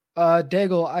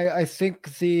 Daigle, I think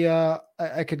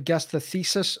I could guess the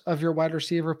thesis of your wide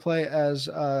receiver play as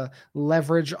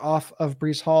leverage off of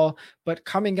Breece Hall, but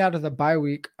coming out of the bye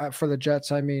week for the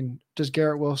Jets, I mean, does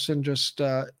Garrett Wilson just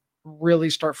really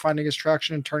start finding his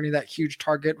traction and turning that huge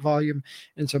target volume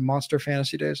into monster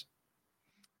fantasy days.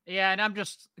 Yeah, and I'm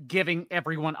just giving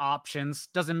everyone options.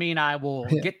 Doesn't mean I will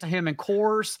get to him in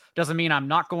cores. Doesn't mean I'm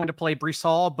not going to play Breece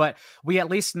Hall, but we at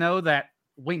least know that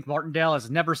Wink Martindale has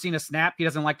never seen a snap he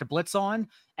doesn't like to blitz on.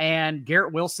 And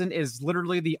Garrett Wilson is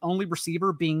literally the only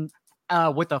receiver being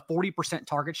with a 40%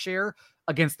 target share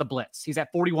against the blitz. He's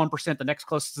at 41%. The next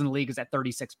closest in the league is at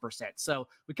 36%. So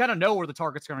we kind of know where the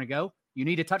target's going to go. You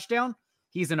need a touchdown.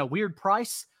 He's in a weird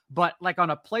price, but like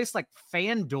on a place like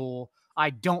FanDuel, I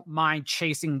don't mind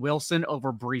chasing Wilson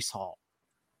over Breece Hall.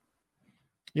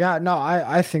 Yeah, no,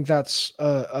 I think that's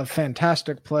a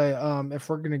fantastic play. If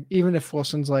we're gonna, even if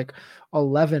Wilson's like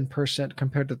 11%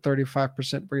 compared to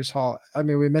 35% Breece Hall. I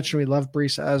mean, we mentioned we love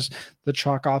Breece as the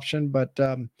chalk option, but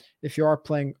if you are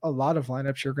playing a lot of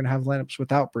lineups, you're gonna have lineups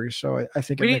without Breece. So I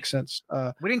think it makes sense.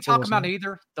 We didn't talk about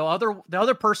either. The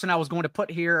other person I was going to put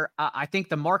here, I think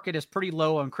the market is pretty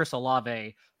low on Chris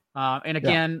Olave. And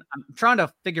again, I'm trying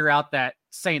to figure out that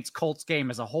Saints-Colts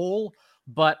game as a whole,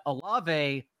 but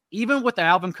Olave, even with the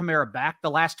Alvin Kamara back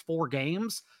the last 4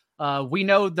 games, we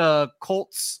know the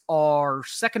Colts are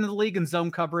second in the league in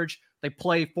zone coverage. They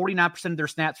play 49% of their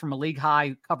snaps from a league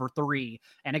high cover 3.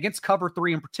 And against cover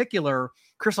 3 in particular,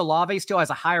 Chris Olave still has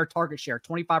a higher target share,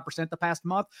 25% the past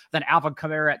month, than Alvin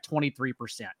Kamara at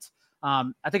 23%.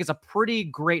 I think it's a pretty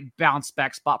great bounce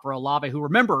back spot for Olave, who,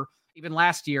 remember, even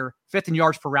last year, 5th in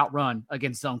yards per route run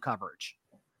against zone coverage.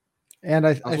 And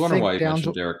I was wondering why you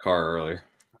mentioned Derek Carr earlier.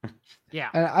 Yeah,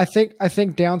 and I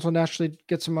think Downs will naturally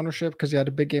get some ownership because he had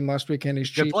a big game last week and he's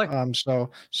cheap.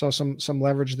 So some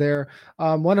leverage there.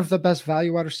 One of the best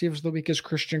value wide receivers of the week is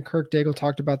Christian Kirk. Daigle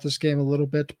talked about this game a little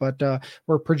bit, but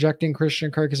we're projecting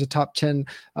Christian Kirk as a top 10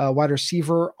 wide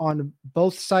receiver on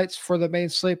both sites for the main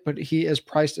slate, but he is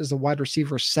priced as the wide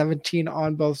receiver 17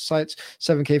 on both sites.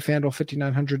 7K FanDuel,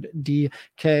 5,900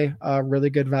 DK. Really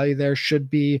good value there. Should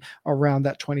be around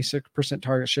that 26%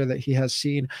 target share that he has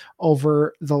seen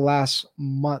over the last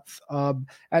month.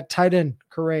 At tight end,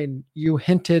 Karain, you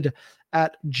hinted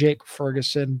at Jake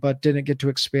Ferguson, but didn't get to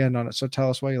expand on it. So tell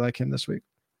us why you like him this week.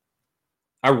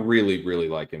 I really, really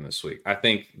like him this week. I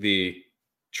think the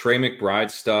Trey McBride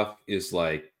stuff is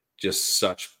like just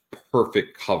such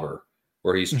perfect cover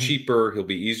where he's cheaper. He'll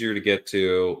be easier to get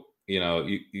to. You know,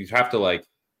 you have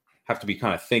to be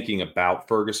kind of thinking about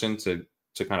Ferguson to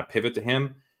kind of pivot to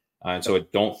him. And so I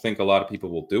don't think a lot of people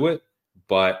will do it.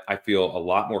 But I feel a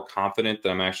lot more confident that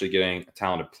I'm actually getting a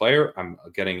talented player. I'm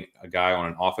getting a guy on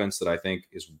an offense that I think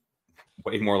is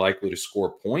way more likely to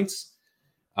score points.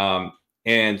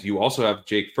 And you also have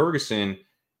Jake Ferguson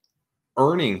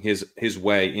earning his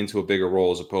way into a bigger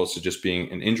role as opposed to just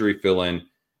being an injury fill-in.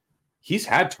 He's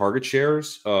had target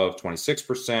shares of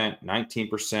 26%,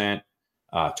 19%,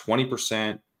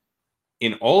 20%.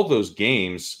 In all of those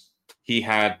games, he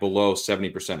had below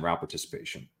 70% route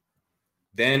participation.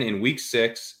 Then in week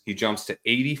 6, he jumps to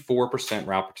 84%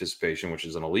 route participation, which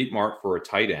is an elite mark for a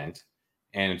tight end.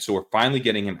 And so we're finally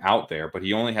getting him out there, but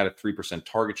he only had a 3%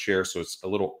 target share, so it's a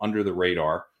little under the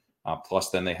radar. Plus,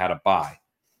 then they had a bye.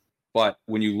 But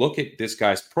when you look at this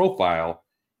guy's profile,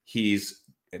 he's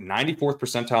at 94th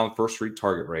percentile in first read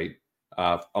target rate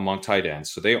among tight ends.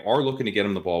 So they are looking to get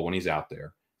him the ball when he's out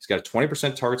there. He's got a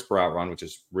 20% targets per out run, which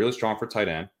is really strong for tight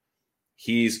end.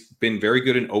 He's been very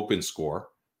good in open score.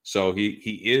 So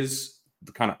he is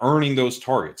kind of earning those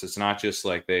targets. It's not just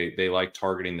like they like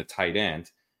targeting the tight end.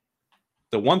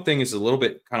 The one thing is a little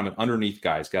bit kind of an underneath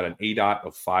guy. He's got an ADOT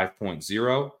of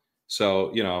 5.0.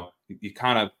 So, you know, you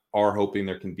kind of are hoping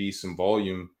there can be some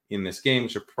volume in this game,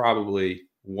 which there probably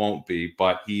won't be,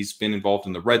 but he's been involved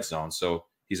in the red zone. So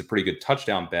he's a pretty good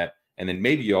touchdown bet. And then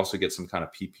maybe you also get some kind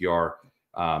of PPR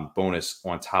bonus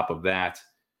on top of that.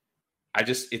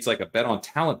 It's like a bet on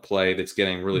talent play that's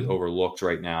getting really overlooked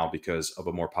right now because of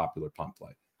a more popular punt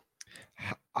play.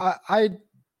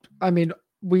 I mean,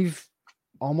 we've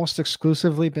almost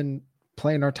exclusively been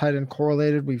playing our tight end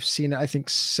correlated. We've seen, I think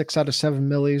 6 out of 7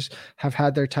 millies have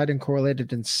had their tight end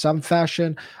correlated in some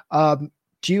fashion. Do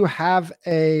you have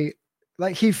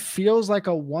he feels like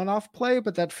a one-off play,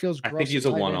 but that feels gross. I think he's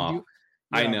a one-off.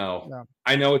 I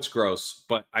know it's gross,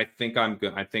 but I think I'm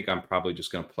good. I think I'm probably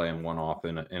just going to play him one off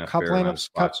in a Cup fair amount of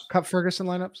spots. Cup Ferguson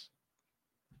lineups.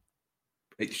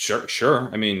 Sure.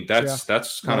 I mean,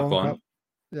 that's kind of fun.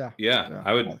 Yeah.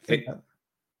 I would.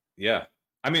 Yeah.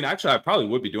 I mean, actually, I probably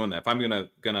would be doing that if I'm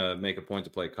gonna make a point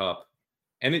to play Cup.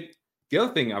 And the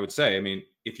other thing I would say, I mean,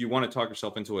 if you want to talk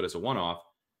yourself into it as a one-off,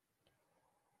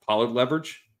 Pollard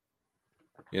leverage.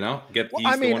 You know, the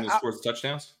one who scores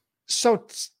touchdowns. So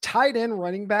tight end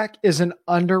running back is an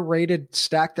underrated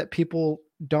stack that people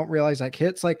don't realize like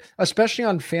hits, like especially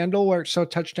on FanDuel where it's so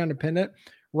touchdown dependent.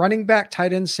 Running back,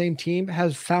 tight end, same team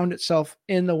has found itself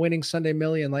in the winning Sunday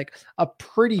million, like a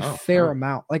pretty fair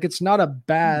amount. Like it's not a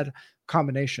bad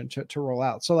combination to roll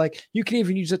out. So like you can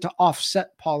even use it to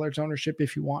offset Pollard's ownership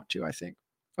if you want to, I think,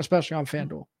 especially on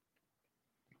FanDuel.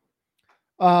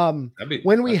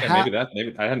 When we have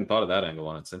maybe I hadn't thought of that angle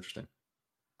on it. It's interesting.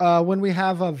 When we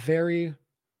have a very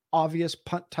obvious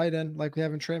punt tight end like we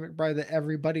have in Trey McBride that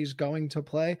everybody's going to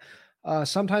play,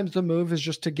 sometimes the move is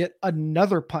just to get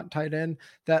another punt tight end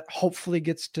that hopefully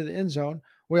gets to the end zone.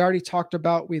 We already talked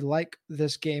about we like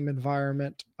this game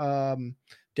environment,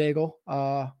 Daigle.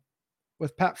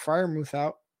 With Pat Freiermuth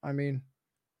out, I mean,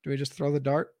 do we just throw the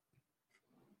dart?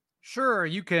 Sure,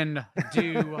 you can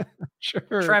do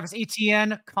Travis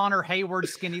Etienne, Connor Hayward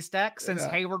skinny stack. Since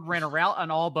Hayward ran a route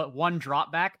on all but one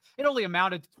drop back, it only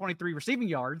amounted to 23 receiving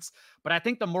yards. But I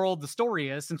think the moral of the story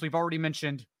is, since we've already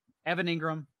mentioned Evan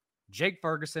Ingram, Jake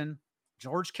Ferguson,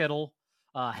 George Kittle,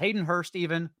 Hayden Hurst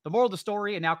even, the moral of the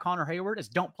story, and now Connor Hayward, is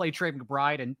don't play Trey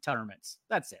McBride in tournaments.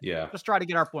 That's it. Yeah. Just try to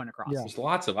get our point across. Yeah. There's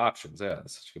lots of options. Yeah,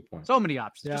 that's such a good point. So many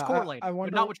options. Yeah, just correlate. I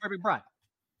wonder, but not with Trey McBride.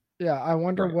 Yeah, I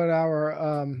wonder what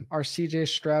our CJ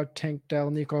Stroud, Tank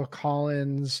Dell, Nico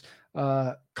Collins,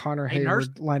 Connor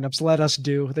Hayward lineups let us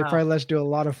do. They probably let us do a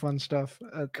lot of fun stuff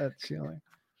at ceiling.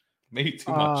 Maybe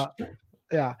too much.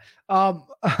 Yeah.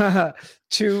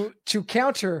 To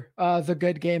counter the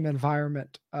good game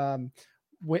environment,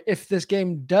 if this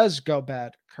game does go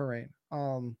bad, Karain,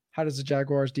 how does the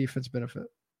Jaguars defense benefit?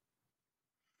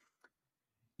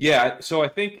 Yeah, so I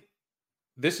think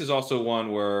this is also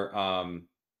one where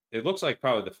it looks like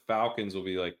probably the Falcons will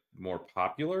be like more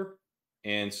popular.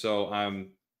 And so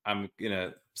I'm in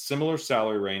a similar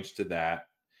salary range to that.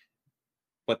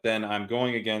 But then I'm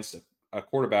going against a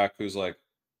quarterback who's like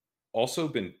also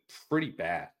been pretty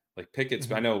bad. Like Pickett's,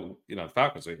 I know, the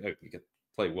Falcons, you could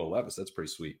play Will Levis. That's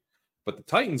pretty sweet. But the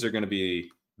Titans are going to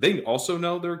be, they also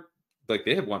know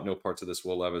they have want no parts of this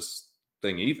Will Levis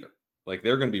thing either. Like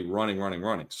they're going to be running.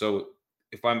 So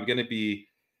if I'm going to be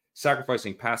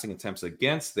sacrificing passing attempts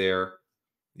against there,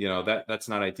 that's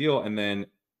not ideal. And then,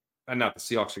 and not the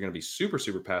Seahawks are going to be super,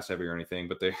 super pass heavy or anything,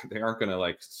 but they aren't going to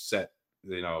like set,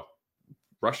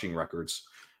 rushing records.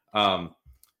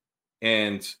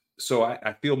 And so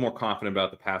I feel more confident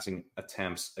about the passing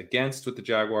attempts against with the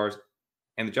Jaguars,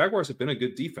 and the Jaguars have been a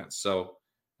good defense. So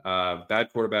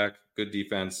bad quarterback, good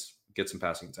defense, get some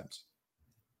passing attempts.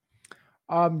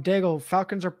 Daigle,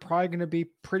 Falcons are probably going to be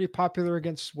pretty popular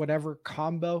against whatever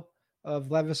combo of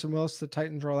Levis and Willis the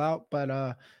Titans roll out,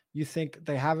 but you think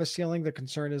they have a ceiling. The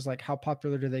concern is like how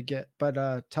popular do they get? But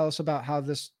tell us about how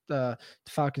this the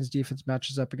Falcons defense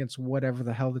matches up against whatever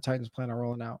the hell the Titans plan on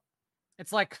rolling out.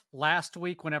 It's like last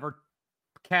week whenever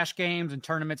cash games and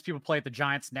tournaments, people play at the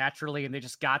Giants naturally, and they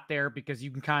just got there because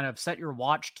you can kind of set your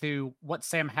watch to what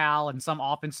Sam Howell and some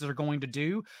offenses are going to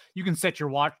do. You can set your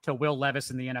watch to Will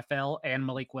Levis in the NFL and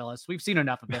Malik Willis. We've seen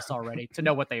enough of this already to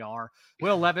know what they are.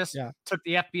 Will Levis took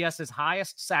the FBS's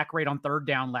highest sack rate on third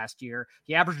down last year.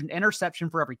 He averaged an interception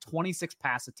for every 26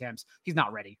 pass attempts. He's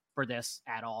not ready for this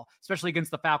at all, especially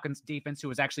against the Falcons defense, who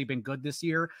has actually been good this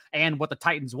year. And what the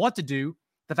Titans want to do,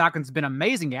 the Falcons have been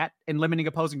amazing at in limiting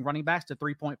opposing running backs to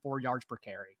 3.4 yards per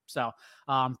carry. So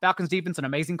Falcons defense, an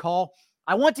amazing call.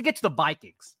 I want to get to the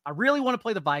Vikings. I really want to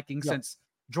play the Vikings since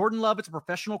Jordan Love is a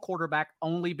professional quarterback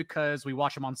only because we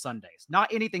watch him on Sundays.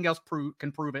 Not anything else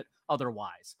can prove it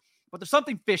otherwise. But there's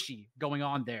something fishy going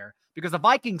on there because the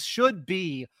Vikings should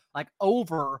be like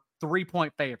over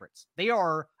 3-point favorites. They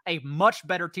are a much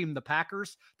better team than the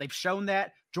Packers. They've shown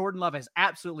that. Jordan Love has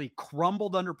absolutely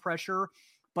crumbled under pressure.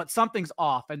 But something's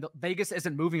off, and Vegas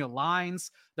isn't moving the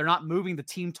lines. They're not moving the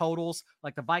team totals.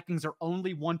 Like the Vikings are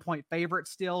only 1-point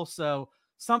favorites still. So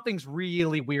something's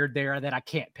really weird there that I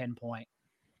can't pinpoint.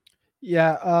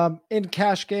 Yeah. In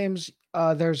cash games,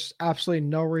 there's absolutely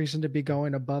no reason to be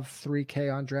going above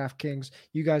 3K on DraftKings.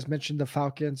 You guys mentioned the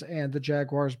Falcons and the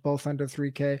Jaguars both under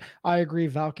 3K. I agree.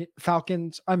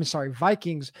 Vikings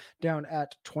down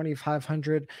at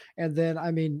 2,500. And then, I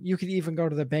mean, you could even go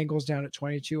to the Bengals down at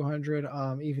 2,200.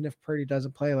 Even if Purdy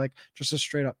doesn't play, like just a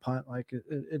straight up punt, like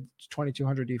it's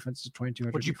 2,200 defense is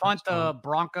 2,200. Would you punt the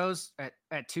Broncos at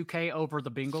 2K over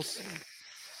the Bengals?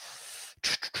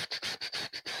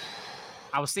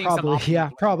 I was seeing probably,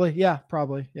 some probably.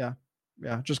 Yeah.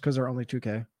 Just because they're only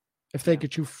 2K. If they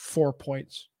get you 4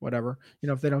 points, whatever,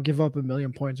 if they don't give up 1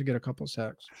 million points and get a couple of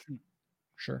sacks,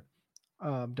 sure.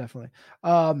 Definitely.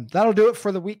 That'll do it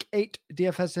for the Week 8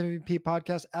 DFS MVP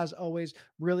podcast. As always,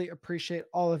 really appreciate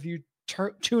all of you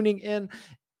tuning in.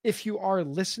 If you are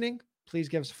listening, please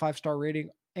give us a 5-star rating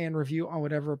and review on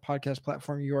whatever podcast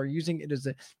platform you are using. It is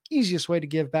the easiest way to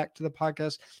give back to the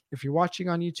podcast. If you're watching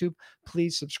on YouTube,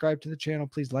 please subscribe to the channel,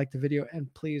 please like the video,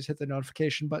 and please hit the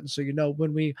notification button so you know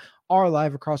when we are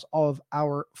live across all of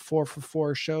our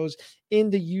 4for4 shows. In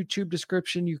the YouTube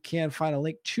description, you can find a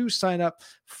link to sign up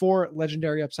for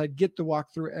Legendary Upside. Get the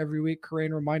walkthrough every week.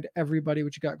 Corinne, remind everybody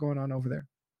what you got going on over there.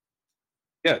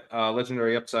 Yeah,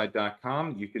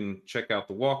 legendaryupside.com. You can check out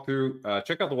the walkthrough.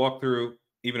 Check out the walkthrough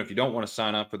even if you don't want to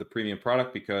sign up for the premium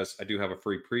product, because I do have a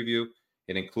free preview.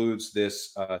 It includes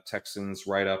this Texans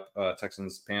write-up,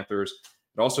 Texans Panthers.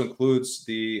 It also includes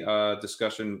the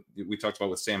discussion we talked about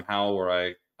with Sam Howell,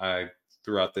 where I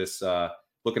threw out this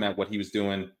looking at what he was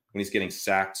doing when he's getting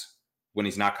sacked, when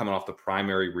he's not coming off the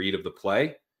primary read of the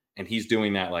play. And he's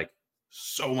doing that like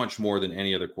so much more than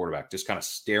any other quarterback, just kind of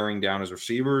staring down his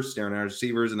receivers,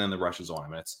 and then the rushes on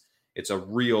him. And it's a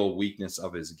real weakness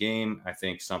of his game. I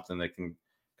think something that can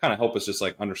kind of help us just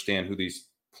like understand who these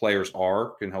players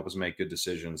are, can help us make good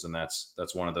decisions. And that's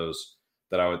one of those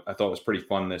that I thought was pretty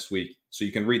fun this week. So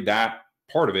you can read that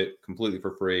part of it completely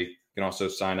for free. You can also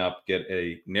sign up, get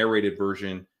a narrated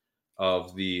version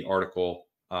of the article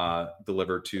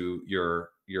delivered to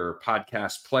your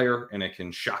podcast player, and it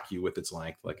can shock you with its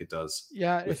length like it does.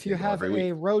 Yeah, if you have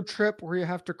a road trip where you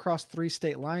have to cross 3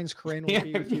 state lines, Corinne will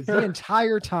be with you the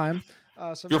entire time.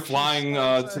 So you're flying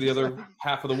to the other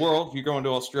half of the world. If you're going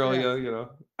to Australia, you know.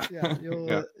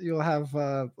 Yeah, you'll have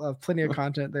plenty of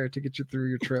content there to get you through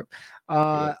your trip.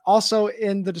 Also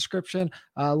in the description,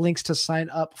 links to sign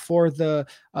up for the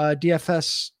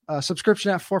DFS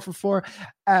subscription at 4for4.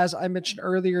 As I mentioned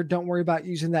earlier, don't worry about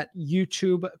using that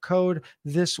YouTube code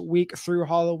this week through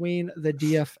Halloween. The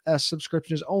DFS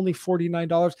subscription is only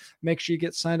 $49. Make sure you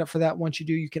get signed up for that. Once you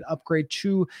do, you can upgrade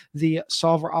to the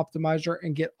Solver Optimizer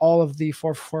and get all of the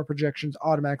 4for4 projections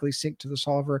automatically synced to the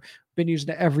Solver. Been using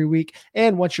it every week.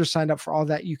 And once you're signed up for all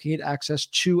that, you can get access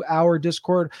to our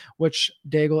Discord, which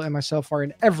Daigle and myself are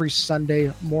in every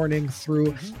Sunday morning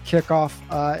through kickoff.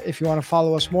 If you want to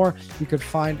follow us more, you could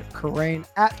find Corain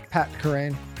at Pat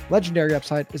Corain. Legendary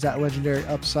Upside is at Legendary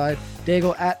Upside.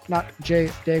 Daigle at not J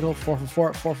Daigle 4for4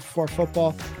 at 4for4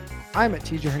 Football. I'm at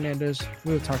TJ Hernandez.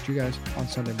 We will talk to you guys on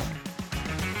Sunday morning.